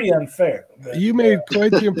was pretty unfair. But, you made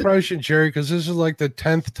quite the impression, Jerry, because this is like the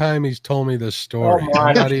 10th time he's told me this story. Oh,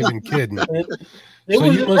 I'm not even kidding. It So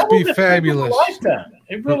was, you must be fabulous. Lifetime.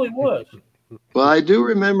 It really was. Well, I do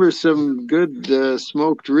remember some good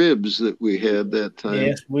smoked ribs that we had that time.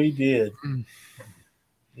 Yes, we did.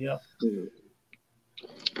 Yeah.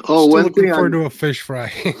 Oh, Still one looking thing forward to a fish fry.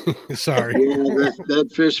 Sorry. Yeah,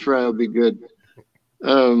 that fish fry will be good.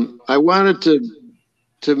 I wanted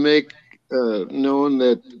to make known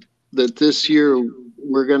that this year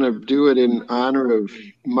we're going to do it in honor of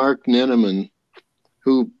Mark Neneman,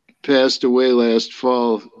 who passed away last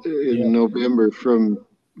fall in November from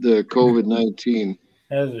the COVID-19.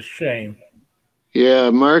 That was a shame. Yeah,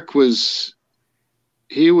 Mark was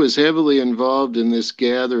heavily involved in this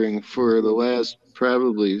gathering for the last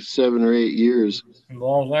probably 7 or 8 years. As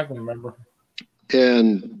long as I can remember.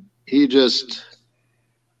 And he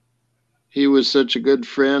was such a good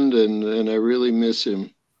friend, and I really miss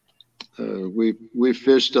him. We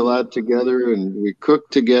fished a lot together, and we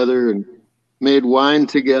cooked together, and made wine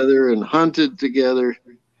together, and hunted together.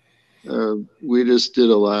 We just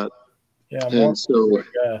did a lot. Yeah, and so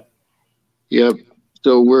yep.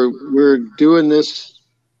 So we're doing this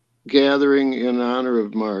gathering in honor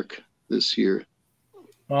of Mark this year.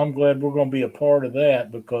 I'm glad we're going to be a part of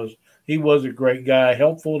that because he was a great guy,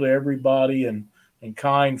 helpful to everybody, and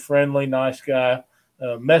kind, friendly, nice guy.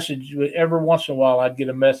 Message every once in a while, I'd get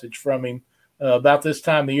a message from him about this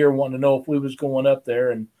time of year, wanting to know if we was going up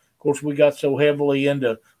there. And of course, we got so heavily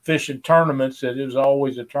into fishing tournaments that it was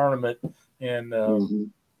always a tournament, and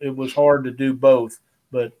it was hard to do both.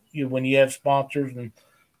 But when you have sponsors and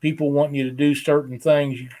people wanting you to do certain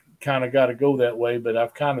things, you kind of got to go that way. But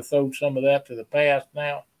I've kind of thrown some of that to the past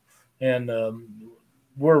now, and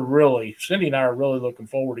Cindy and I are really looking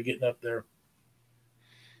forward to getting up there.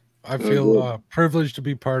 I feel privileged to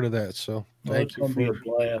be part of that. So It's going to be a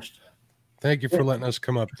blast. Thank you for letting us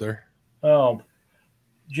come up there.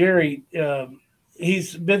 Jerry,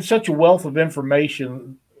 he's been such a wealth of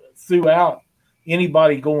information throughout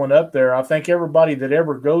anybody going up there. I think everybody that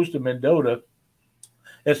ever goes to Mendota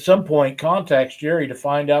at some point contacts Jerry to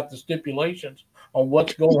find out the stipulations on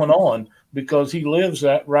what's going on because he lives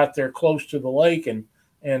right there close to the lake and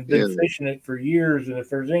been fishing it for years. And if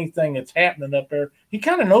there's anything that's happening up there, he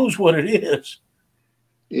kind of knows what it is.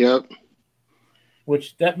 Yep.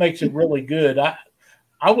 Which that makes it really good.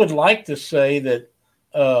 I would like to say that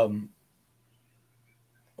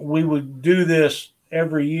we would do this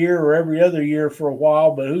every year or every other year for a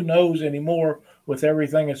while, but who knows anymore with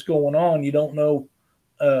everything that's going on. You don't know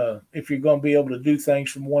if you're going to be able to do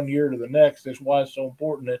things from one year to the next. That's why it's so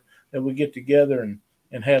important that we get together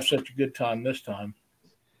and have such a good time this time.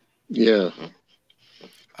 Yeah.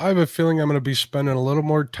 I have a feeling I'm going to be spending a little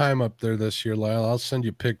more time up there this year, Lyle. I'll send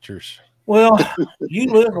you pictures. Well, you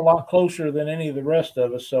live a lot closer than any of the rest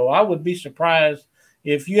of us, so I would be surprised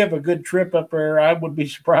if you have a good trip up there. I would be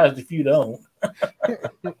surprised if you don't.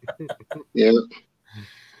 Yeah.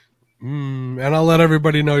 And I'll let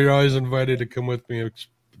everybody know you're always invited to come with me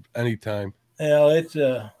anytime. Yeah,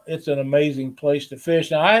 it's an amazing place to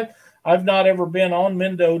fish. Now, I've not ever been on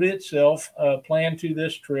Mendota itself, planned to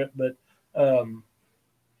this trip, but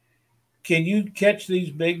can you catch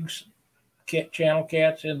these big channel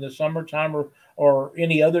cats in the summertime or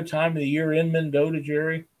any other time of the year in Mendota,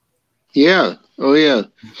 Jerry? Yeah. Oh, yeah.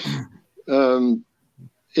 In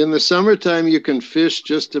the summertime, you can fish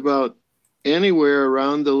just about anywhere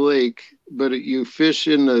around the lake, but you fish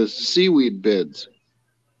in the seaweed beds.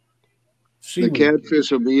 The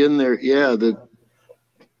catfish will be in there. Yeah.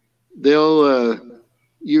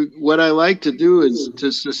 What I like to do is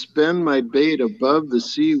to suspend my bait above the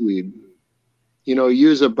seaweed,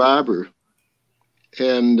 use a bobber.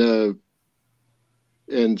 And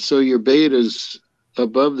so your bait is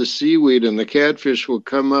above the seaweed, and the catfish will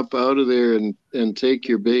come up out of there and take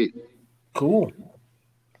your bait. Cool.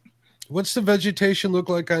 What's the vegetation look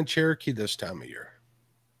like on Cherokee this time of year?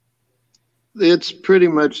 It's pretty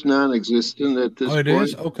much non-existent at this point. Oh, it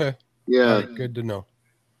is? Okay. Yeah. Right, good to know.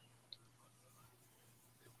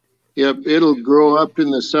 Yep, it'll grow up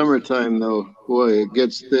in the summertime though. Boy, it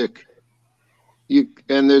gets thick.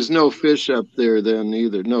 And there's no fish up there then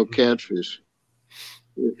either, no catfish.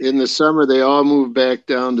 In the summer, they all move back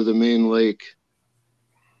down to the main lake.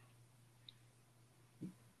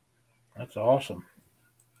 That's awesome.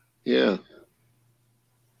 Yeah.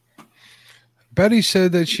 Betty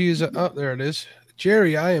said that she is. Oh, there it is.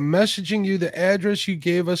 Jerry, I am messaging you the address you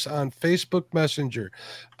gave us on Facebook Messenger.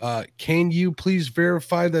 Can you please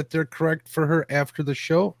verify that they're correct for her after the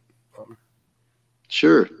show?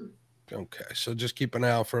 Sure. Okay, so just keep an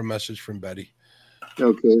eye out for a message from Betty.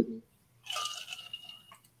 Okay.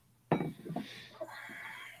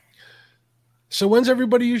 So when's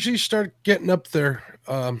everybody usually start getting up there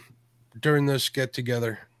during this get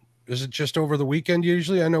together? Is it just over the weekend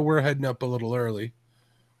usually? I know we're heading up a little early.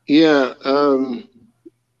 Yeah.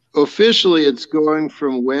 Officially, it's going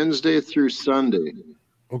from Wednesday through Sunday.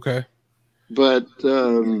 Okay. But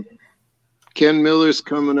Ken Miller's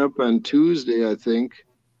coming up on Tuesday, I think.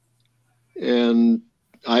 And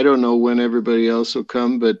I don't know when everybody else will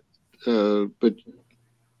come, but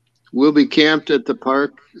we'll be camped at the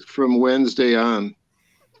park from Wednesday on.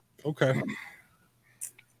 Okay.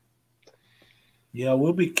 Yeah,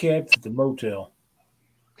 we'll be camped at the motel.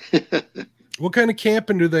 What kind of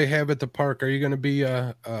camping do they have at the park? Are you going to be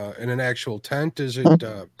in an actual tent? Is it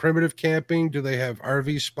primitive camping? Do they have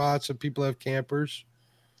RV spots if people have campers?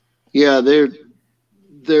 Yeah, they're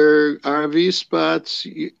RV spots.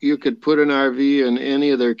 You could put an RV in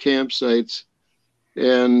any of their campsites.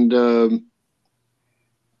 And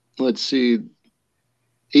let's see,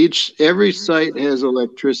 every site has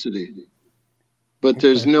electricity, but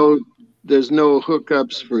there's no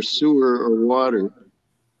hookups for sewer or water.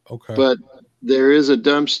 Okay. But there is a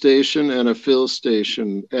dump station and a fill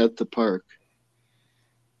station at the park.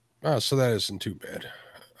 Oh, so that isn't too bad.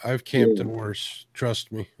 I've camped in worse.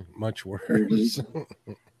 Trust me, much worse.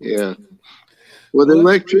 Mm-hmm. Yeah. Well, the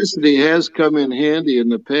electricity has come in handy in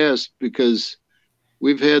the past because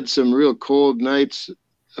we've had some real cold nights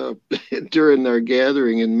during our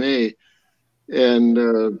gathering in May,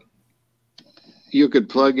 and you could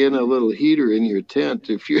plug in a little heater in your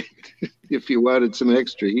tent if you wanted some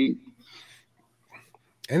extra heat.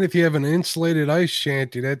 And if you have an insulated ice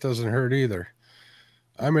shanty, that doesn't hurt either.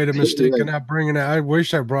 I made a mistake in not bringing it. I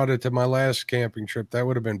wish I brought it to my last camping trip. That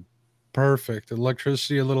would have been perfect.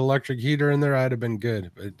 Electricity, a little electric heater in there, I'd have been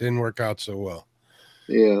good. But it didn't work out so well.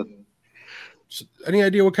 Yeah. So, any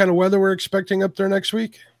idea what kind of weather we're expecting up there next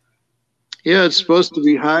week? Yeah, it's supposed to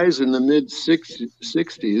be highs in the mid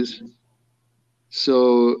 60s.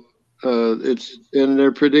 So and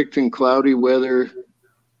they're predicting cloudy weather.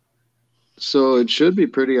 So it should be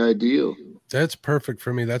pretty ideal. That's perfect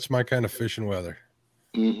for me. That's my kind of fishing weather.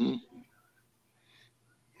 Mm-hmm.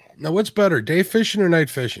 Now, what's better, day fishing or night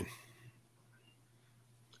fishing?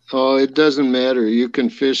 Oh, it doesn't matter. You can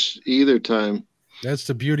fish either time. That's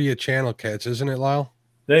the beauty of channel cats, isn't it, Lyle?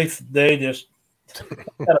 They just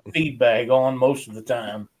got a feed bag on most of the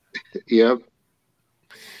time. Yep.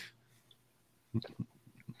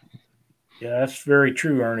 Yeah, that's very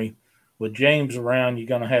true, Ernie. With James around, you're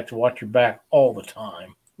going to have to watch your back all the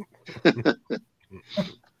time.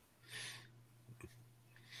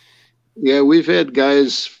 Yeah, we've had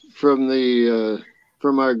guys from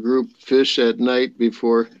our group fish at night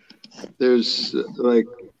before. There's like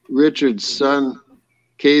Richard's son,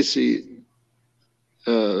 Casey.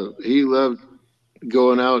 He loved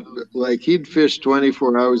going out. Like he'd fish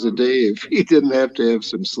 24 hours a day if he didn't have to have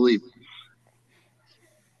some sleep.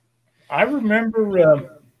 I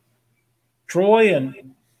remember Troy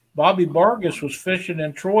and Bobby Vargas was fishing,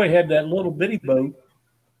 and Troy had that little bitty boat,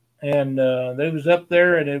 and they was up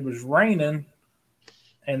there, and it was raining,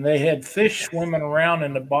 and they had fish swimming around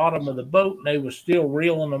in the bottom of the boat, and they was still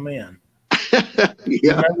reeling them in.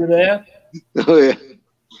 Yeah. Remember that? Oh yeah,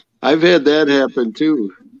 I've had that happen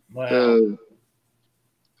too. Wow.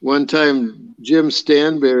 One time, Jim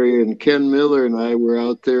Stanberry and Ken Miller and I were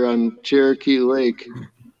out there on Cherokee Lake,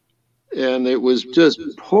 and it was just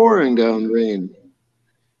pouring down rain.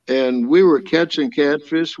 And we were catching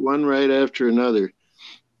catfish one right after another.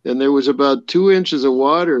 And there was about 2 inches of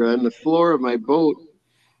water on the floor of my boat.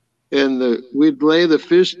 And we'd lay the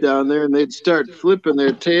fish down there, and they'd start flipping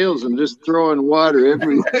their tails and just throwing water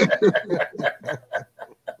everywhere.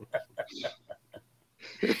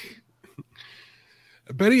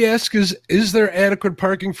 Betty asks, is there adequate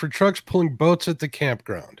parking for trucks pulling boats at the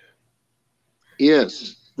campground?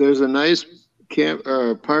 Yes. There's a nice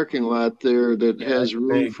parking lot there that has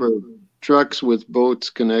room for trucks with boats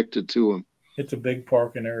connected to them. It's a big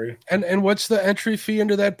parking area. And what's the entry fee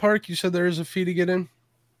into that park? You said there is a fee to get in?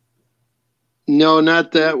 No,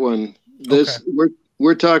 not that one. This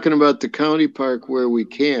we're talking about the county park where we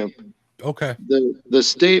camp. Okay. The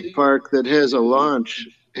state park that has a launch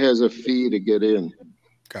has a fee to get in.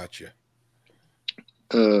 Gotcha.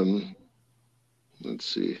 Let's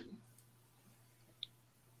see.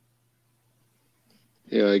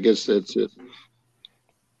 Yeah, I guess that's it.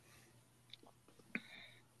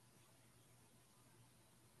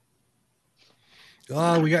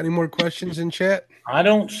 We got any more questions in chat? I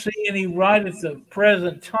don't see any right at the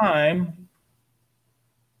present time.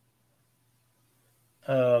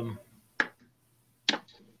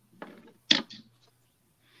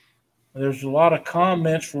 There's a lot of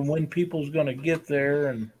comments from when people's going to get there,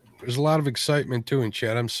 and there's a lot of excitement too in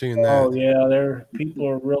chat. I'm seeing that. Oh yeah, people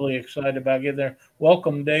are really excited about getting there.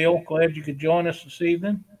 Welcome, Dale. Glad you could join us this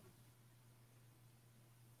evening.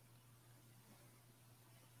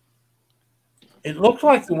 It looks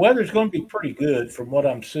like the weather's going to be pretty good from what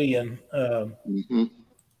I'm seeing, and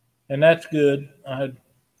that's good.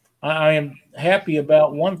 I am happy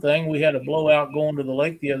about one thing. We had a blowout going to the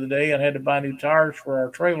lake the other day and had to buy new tires for our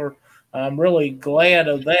trailer. I'm really glad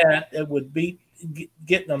of that. It would beat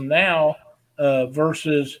getting them now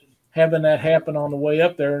versus having that happen on the way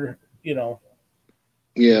up there, you know.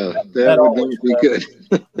 Yeah, that would be good.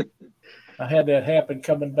 I had that happen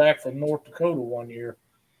coming back from North Dakota one year.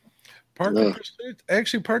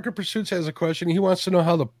 Parker Pursuits has a question. He wants to know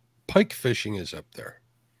how the pike fishing is up there.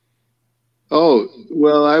 Oh,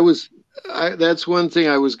 well, that's one thing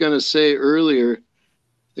I was going to say earlier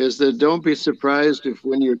is that don't be surprised if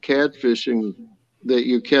when you're catfishing that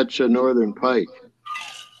you catch a northern pike,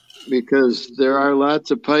 because there are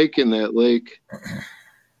lots of pike in that lake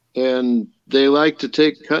and they like to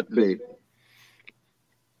take cut bait.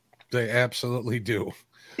 They absolutely do.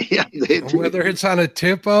 Yeah, they do. Whether it's on a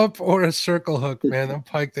tip up or a circle hook, man, them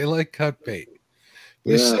pike, they like cut bait.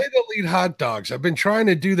 They say they'll eat hot dogs. I've been trying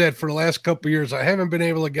to do that for the last couple of years. I haven't been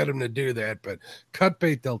able to get them to do that, but cut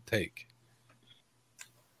bait they'll take.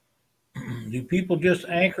 Do people just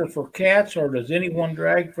anchor for cats, or does anyone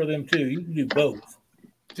drag for them too? You can do both.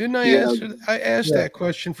 Didn't I answer? I asked that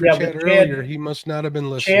question for Chad earlier. He must not have been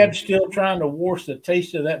listening. Chad's still trying to wash the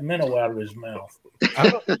taste of that minnow out of his mouth.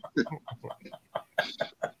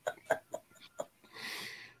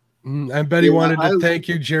 And Betty wanted to thank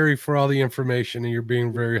you, Jerry, for all the information, and you're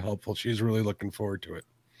being very helpful. She's really looking forward to it.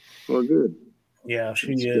 Well, good. Yeah,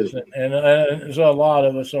 she is. And there's a lot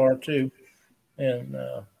of us are too. And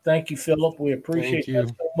thank you, Philip. We appreciate that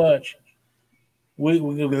so much.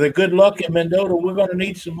 The good luck in Mendota, we're going to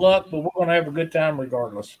need some luck, but we're going to have a good time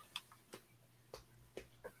regardless.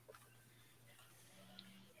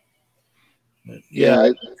 But,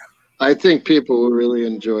 yeah, I think people will really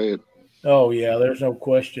enjoy it. Oh, yeah, there's no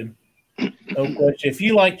question. No question. If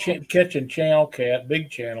you like catching channel cat,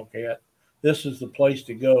 big channel cat, this is the place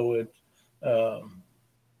to go.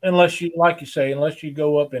 Unless you, like you say, unless you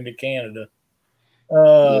go up into Canada.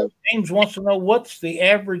 James wants to know, what's the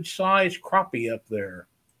average size crappie up there?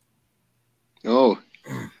 Oh,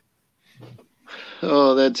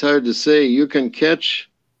 that's hard to say. You can catch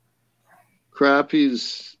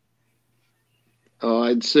crappies,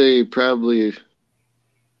 I'd say probably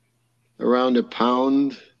around a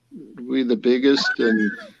pound would be the biggest.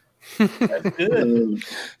 And that's good.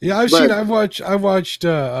 Yeah, I've watched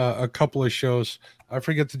a couple of shows. I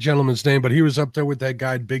forget the gentleman's name, but he was up there with that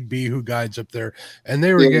guide Big B, who guides up there, and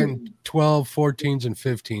they were getting 12, 14s, and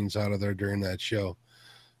 15s out of there during that show.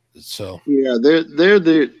 So yeah,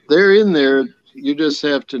 they're in there. You just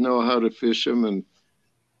have to know how to fish them and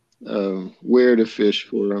where to fish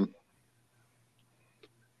for them.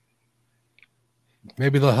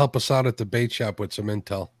 Maybe they'll help us out at the bait shop with some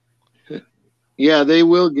intel. Yeah, they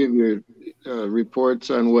will give you reports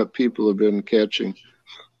on what people have been catching.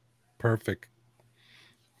 Perfect.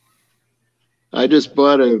 I just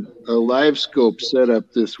bought a live scope setup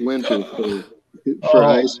this winter for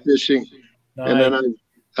ice fishing. Nice. And then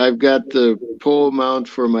I've got the pole mount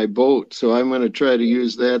for my boat, so I'm going to try to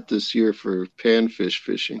use that this year for panfish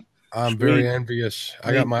fishing. I'm very envious.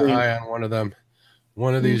 I got my eye on one of them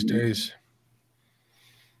one of these days.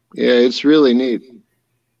 Yeah, it's really neat.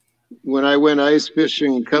 When I went ice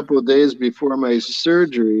fishing a couple of days before my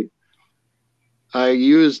surgery, I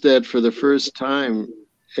used that for the first time,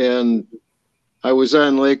 and I was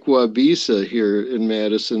on Lake Wabisa here in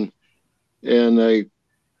Madison, and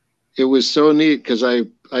it was so neat because I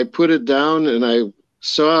put it down and I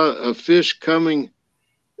saw a fish coming,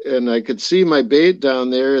 and I could see my bait down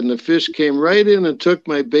there, and the fish came right in and took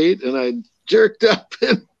my bait, and I jerked up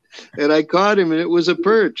and I caught him, and it was a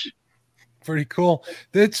perch. Pretty cool.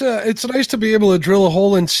 It's nice to be able to drill a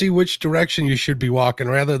hole and see which direction you should be walking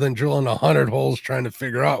rather than drilling 100 holes trying to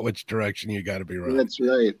figure out which direction you got to be running. That's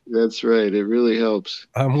right. That's right. It really helps.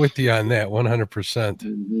 I'm with you on that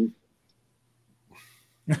 100%.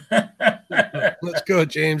 Let's go,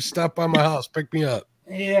 James. Stop by my house. Pick me up.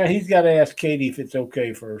 Yeah, he's got to ask Katie if it's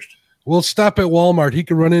okay first. We'll stop at Walmart. He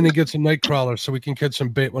can run in and get some night crawlers so we can catch some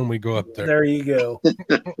bait when we go up there. There you go.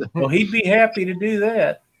 Well, he'd be happy to do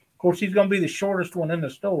that. Of course, he's going to be the shortest one in the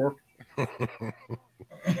store.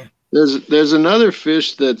 There's another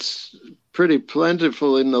fish that's pretty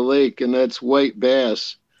plentiful in the lake, and that's white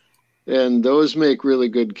bass. And those make really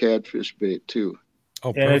good catfish bait, too. Oh,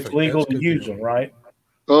 and perfect. it's legal That's to use them, right?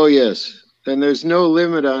 Oh, yes. And there's no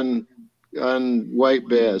limit on white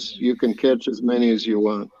bass. You can catch as many as you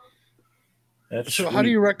want. That's So sweet. how do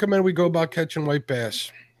you recommend we go about catching white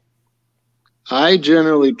bass? I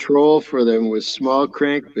generally troll for them with small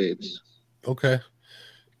crankbaits. Okay.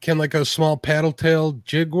 Can like a small paddle tail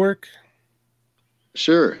jig work?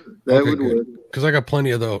 Sure, that Okay, would good. work. Because I got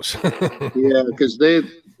plenty of those. Yeah, because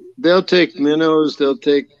they'll take minnows, they'll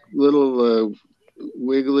take little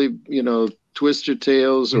wiggly, twister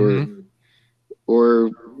tails, or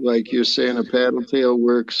like you're saying, a paddle tail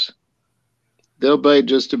works. They'll bite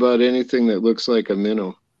just about anything that looks like a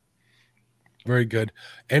minnow. Very good.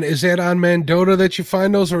 And is that on Mendota that you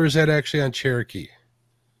find those, or is that actually on Cherokee?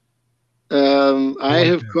 I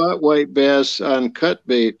have caught white bass on cut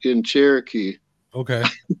bait in Cherokee. Okay.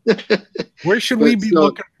 Where should we be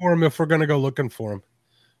looking for them if we're going to go looking for them?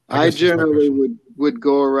 I generally would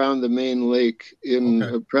go around the main lake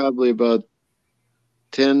in probably about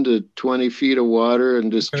 10 to 20 feet of water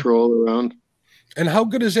and just troll around. And how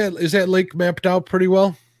good is that? Is that lake mapped out pretty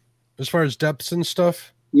well as far as depths and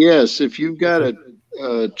stuff? Yes, if you've got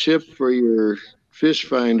a chip for your fish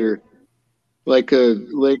finder, like a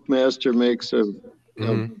Lake Master makes a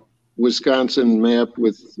Wisconsin map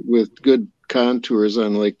with good contours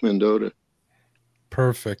on Lake Mendota.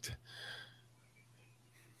 Perfect.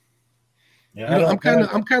 Yeah, I'm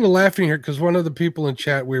kind of laughing here because one of the people in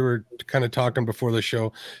chat, we were kind of talking before the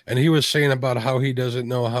show, and he was saying about how he doesn't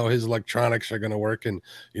know how his electronics are going to work in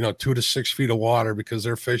 2 to 6 feet of water because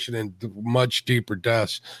they're fishing in much deeper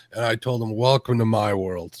depths. And I told him, "Welcome to my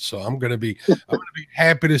world." So I'm going to be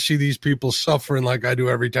happy to see these people suffering like I do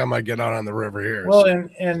every time I get out on the river here. Well, so.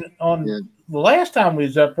 and on the last time we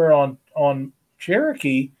was up there on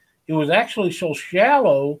Cherokee, it was actually so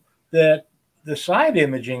shallow that the side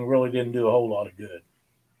imaging really didn't do a whole lot of good.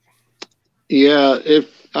 Yeah,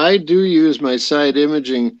 if I do use my side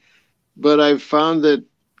imaging, but I've found that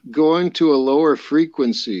going to a lower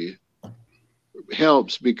frequency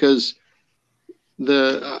helps because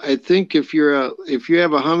I think if you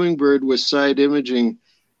have a hummingbird with side imaging,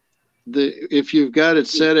 if you've got it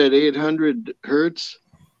set at 800 hertz,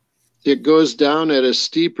 it goes down at a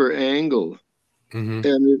steeper angle.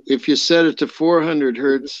 And if you set it to 400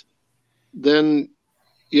 hertz, then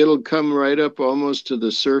it'll come right up almost to the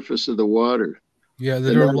surface of the water. Yeah,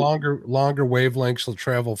 the longer wavelengths will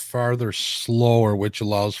travel farther slower, which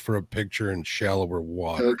allows for a picture in shallower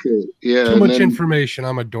water. Okay, yeah. Too much information.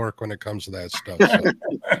 I'm a dork when it comes to that stuff. So.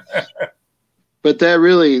 But that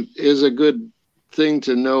really is a good thing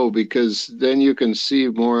to know because then you can see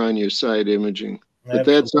more on your side imaging. But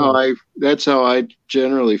that's how I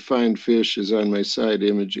generally find fish is on my side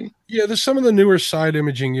imaging. Yeah, there's some of the newer side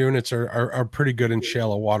imaging units are pretty good in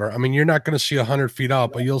shallow water. I mean, you're not going to see 100 feet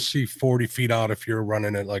out, but you'll see 40 feet out if you're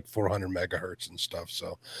running at like 400 megahertz and stuff.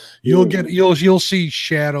 So you'll see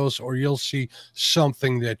shadows or you'll see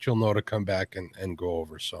something that you'll know to come back and go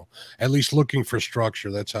over. So at least looking for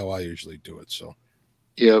structure. That's how I usually do it. So,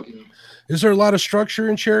 yep. Is there a lot of structure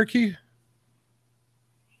in Cherokee?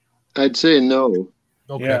 I'd say no.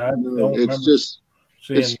 Okay. Yeah, it's just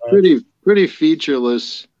pretty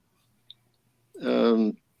featureless.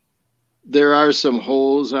 There are some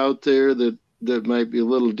holes out there that might be a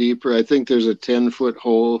little deeper. I think there's a 10-foot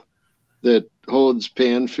hole that holds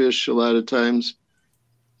panfish a lot of times.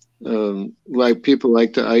 Like people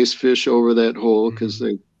like to ice fish over that hole because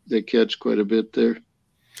they catch quite a bit there.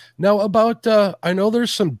 Now about I know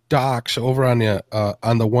there's some docks over on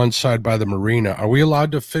the one side by the marina. Are we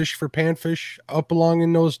allowed to fish for panfish up along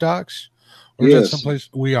in those docks? Or is that someplace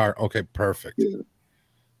we are? Okay, perfect.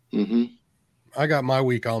 Yeah. I got my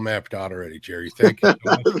week all mapped out already, Jerry. Thank you so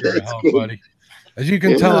much for your help, buddy. As you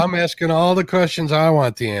can tell, I'm asking all the questions I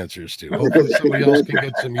want the answers to. Hopefully somebody else can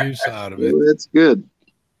get some use out of it. Well, that's good.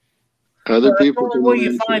 Other people that's the only way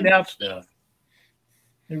you find out stuff.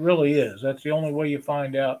 It really is. That's the only way you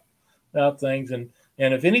find out things. And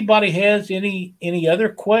if anybody has any other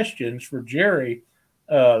questions for Jerry,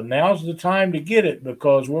 now's the time to get it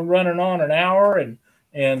because we're running on an hour and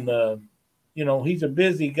he's a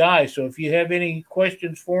busy guy. So if you have any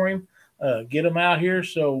questions for him, get them out here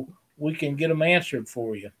so we can get them answered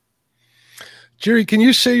for you. Jerry, can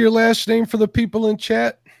you say your last name for the people in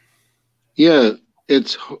chat? Yeah,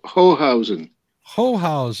 it's Hohausen.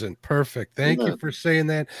 Hohausen. Perfect. Thank you for saying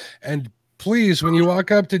that. And please, when you walk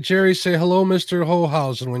up to Jerry, say hello, Mr.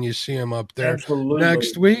 Hohausen, when you see him up there. Absolutely.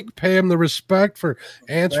 Next week. Pay him the respect for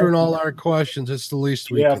answering all our questions. It's the least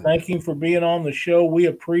we can. Thank you for being on the show. We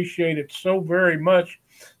appreciate it so very much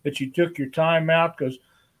that you took your time out because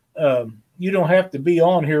you don't have to be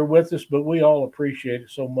on here with us, but we all appreciate it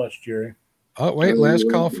so much, Jerry. Oh, wait. Last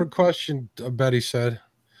call for question, Betty said.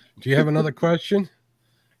 Do you have another question?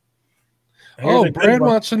 Brad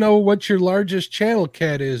wants to know what your largest channel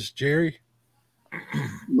cat is, Jerry.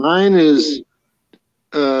 Mine is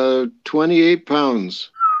 28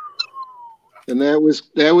 pounds. And that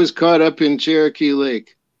was caught up in Cherokee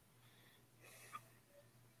Lake.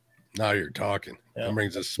 Now you're talking. Yeah. That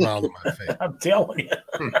brings a smile to my face. I'm telling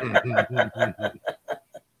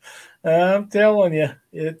you.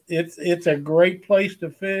 It's a great place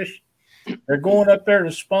to fish. They're going up there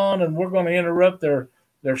to spawn, and we're going to interrupt their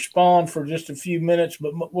spawn for just a few minutes,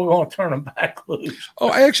 but we're going to turn them back loose.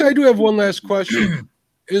 Oh, actually, I do have one last question.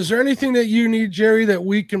 Is there anything that you need, Jerry, that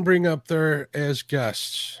we can bring up there as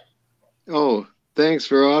guests? Oh, thanks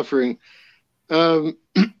for offering.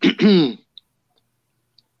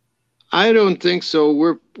 I don't think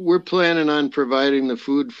so. We're planning on providing the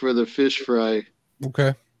food for the fish fry.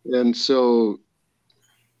 Okay. And so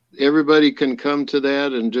everybody can come to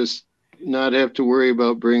that and just not have to worry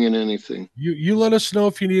about bringing anything. You let us know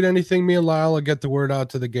if you need anything. Me and Lyle will get the word out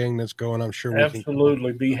to the gang that's going. I'm sure we can.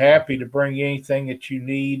 Absolutely. Be happy to bring anything that you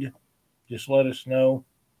need. Just let us know.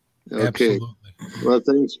 Okay. Absolutely. Well,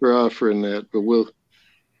 thanks for offering that, but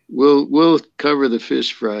we'll cover the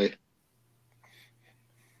fish fry.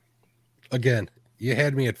 Again, you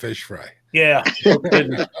had me at fish fry. Yeah.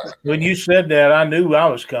 When you said that, I knew I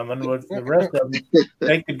was coming. With the rest of them,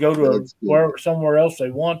 they could go to somewhere else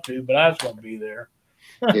they want to, but I was going to be there.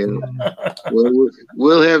 Yeah. Well,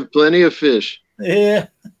 we'll have plenty of fish. Yeah.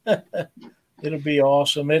 It'll be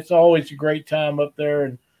awesome. It's always a great time up there.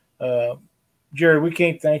 And Jerry, we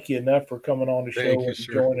can't thank you enough for coming on the show and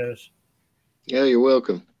joining us. Yeah, you're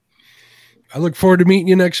welcome. I look forward to meeting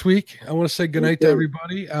you next week. I want to say goodnight to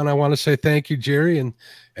everybody, and I want to say thank you, Jerry, and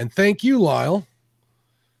thank you, Lyle,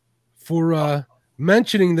 for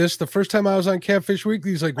mentioning this. The first time I was on Catfish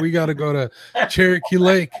Weekly, he's like, we got to go to Cherokee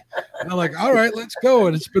Lake. And I'm like, all right, let's go.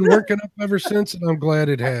 And it's been working up ever since, and I'm glad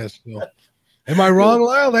it has. So, am I wrong,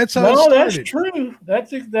 Lyle? That's how it started. That's true.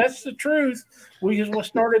 That's the truth. We just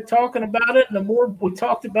started talking about it, and the more we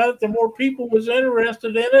talked about it, the more people was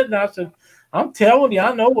interested in it. And I said, I'm telling you,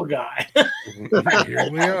 I know a guy. Here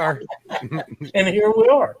we are. And here we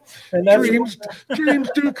are. And that's dreams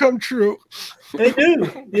do come true. They do.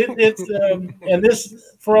 And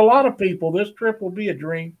this, for a lot of people, this trip will be a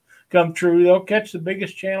dream come true. They'll catch the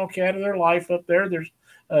biggest channel cat of their life up there. There's,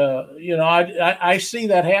 I see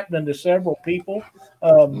that happening to several people.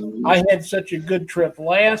 I had such a good trip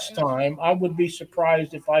last time. I would be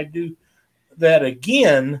surprised if I do that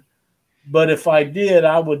again. But if I did,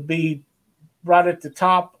 I would be right at the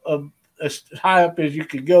top of as high up as you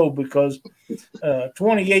could go because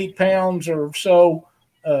 28 pounds or so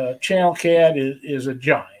channel cat is a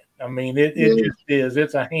giant. I mean, it just is.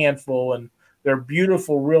 It's a handful, and they're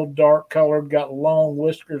beautiful, real dark colored, got long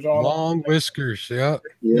whiskers on them. Long whiskers, yeah.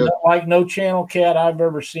 Like no channel cat I've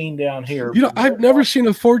ever seen down here. I've never seen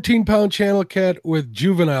a 14-pound channel cat with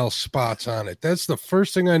juvenile spots on it. That's the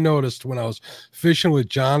first thing I noticed when I was fishing with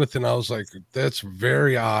Jonathan. I was like, that's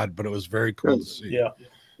very odd, but it was very cool to see. Yeah.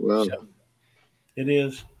 Well, so, it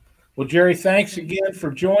is. Well, Jerry, thanks again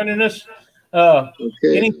for joining us.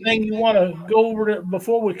 Anything you want to go over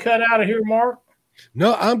before we cut out of here, Mark?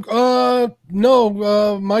 No,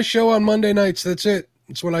 my show on Monday nights. That's it.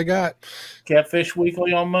 That's what I got. Catfish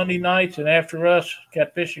Weekly on Monday nights, and after us,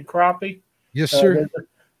 Catfish and Crappie. Yes, sir.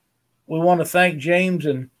 We want to thank James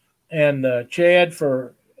and Chad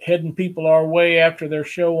for heading people our way after their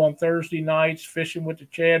show on Thursday nights, Fishing with the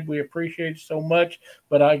Chad. We appreciate it so much.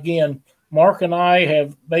 But again, Mark and I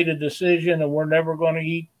have made a decision, and we're never going to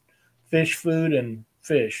eat fish food and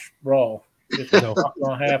fish raw. It's not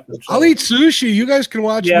going to happen. So. I'll eat sushi. You guys can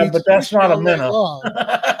watch. Yeah, but that's not a minnow.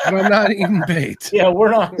 But I'm not eating bait. Yeah,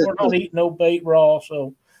 we're not eating no bait raw.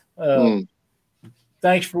 So,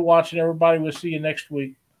 thanks for watching, everybody. We'll see you next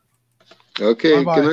week. Okay. Bye-bye.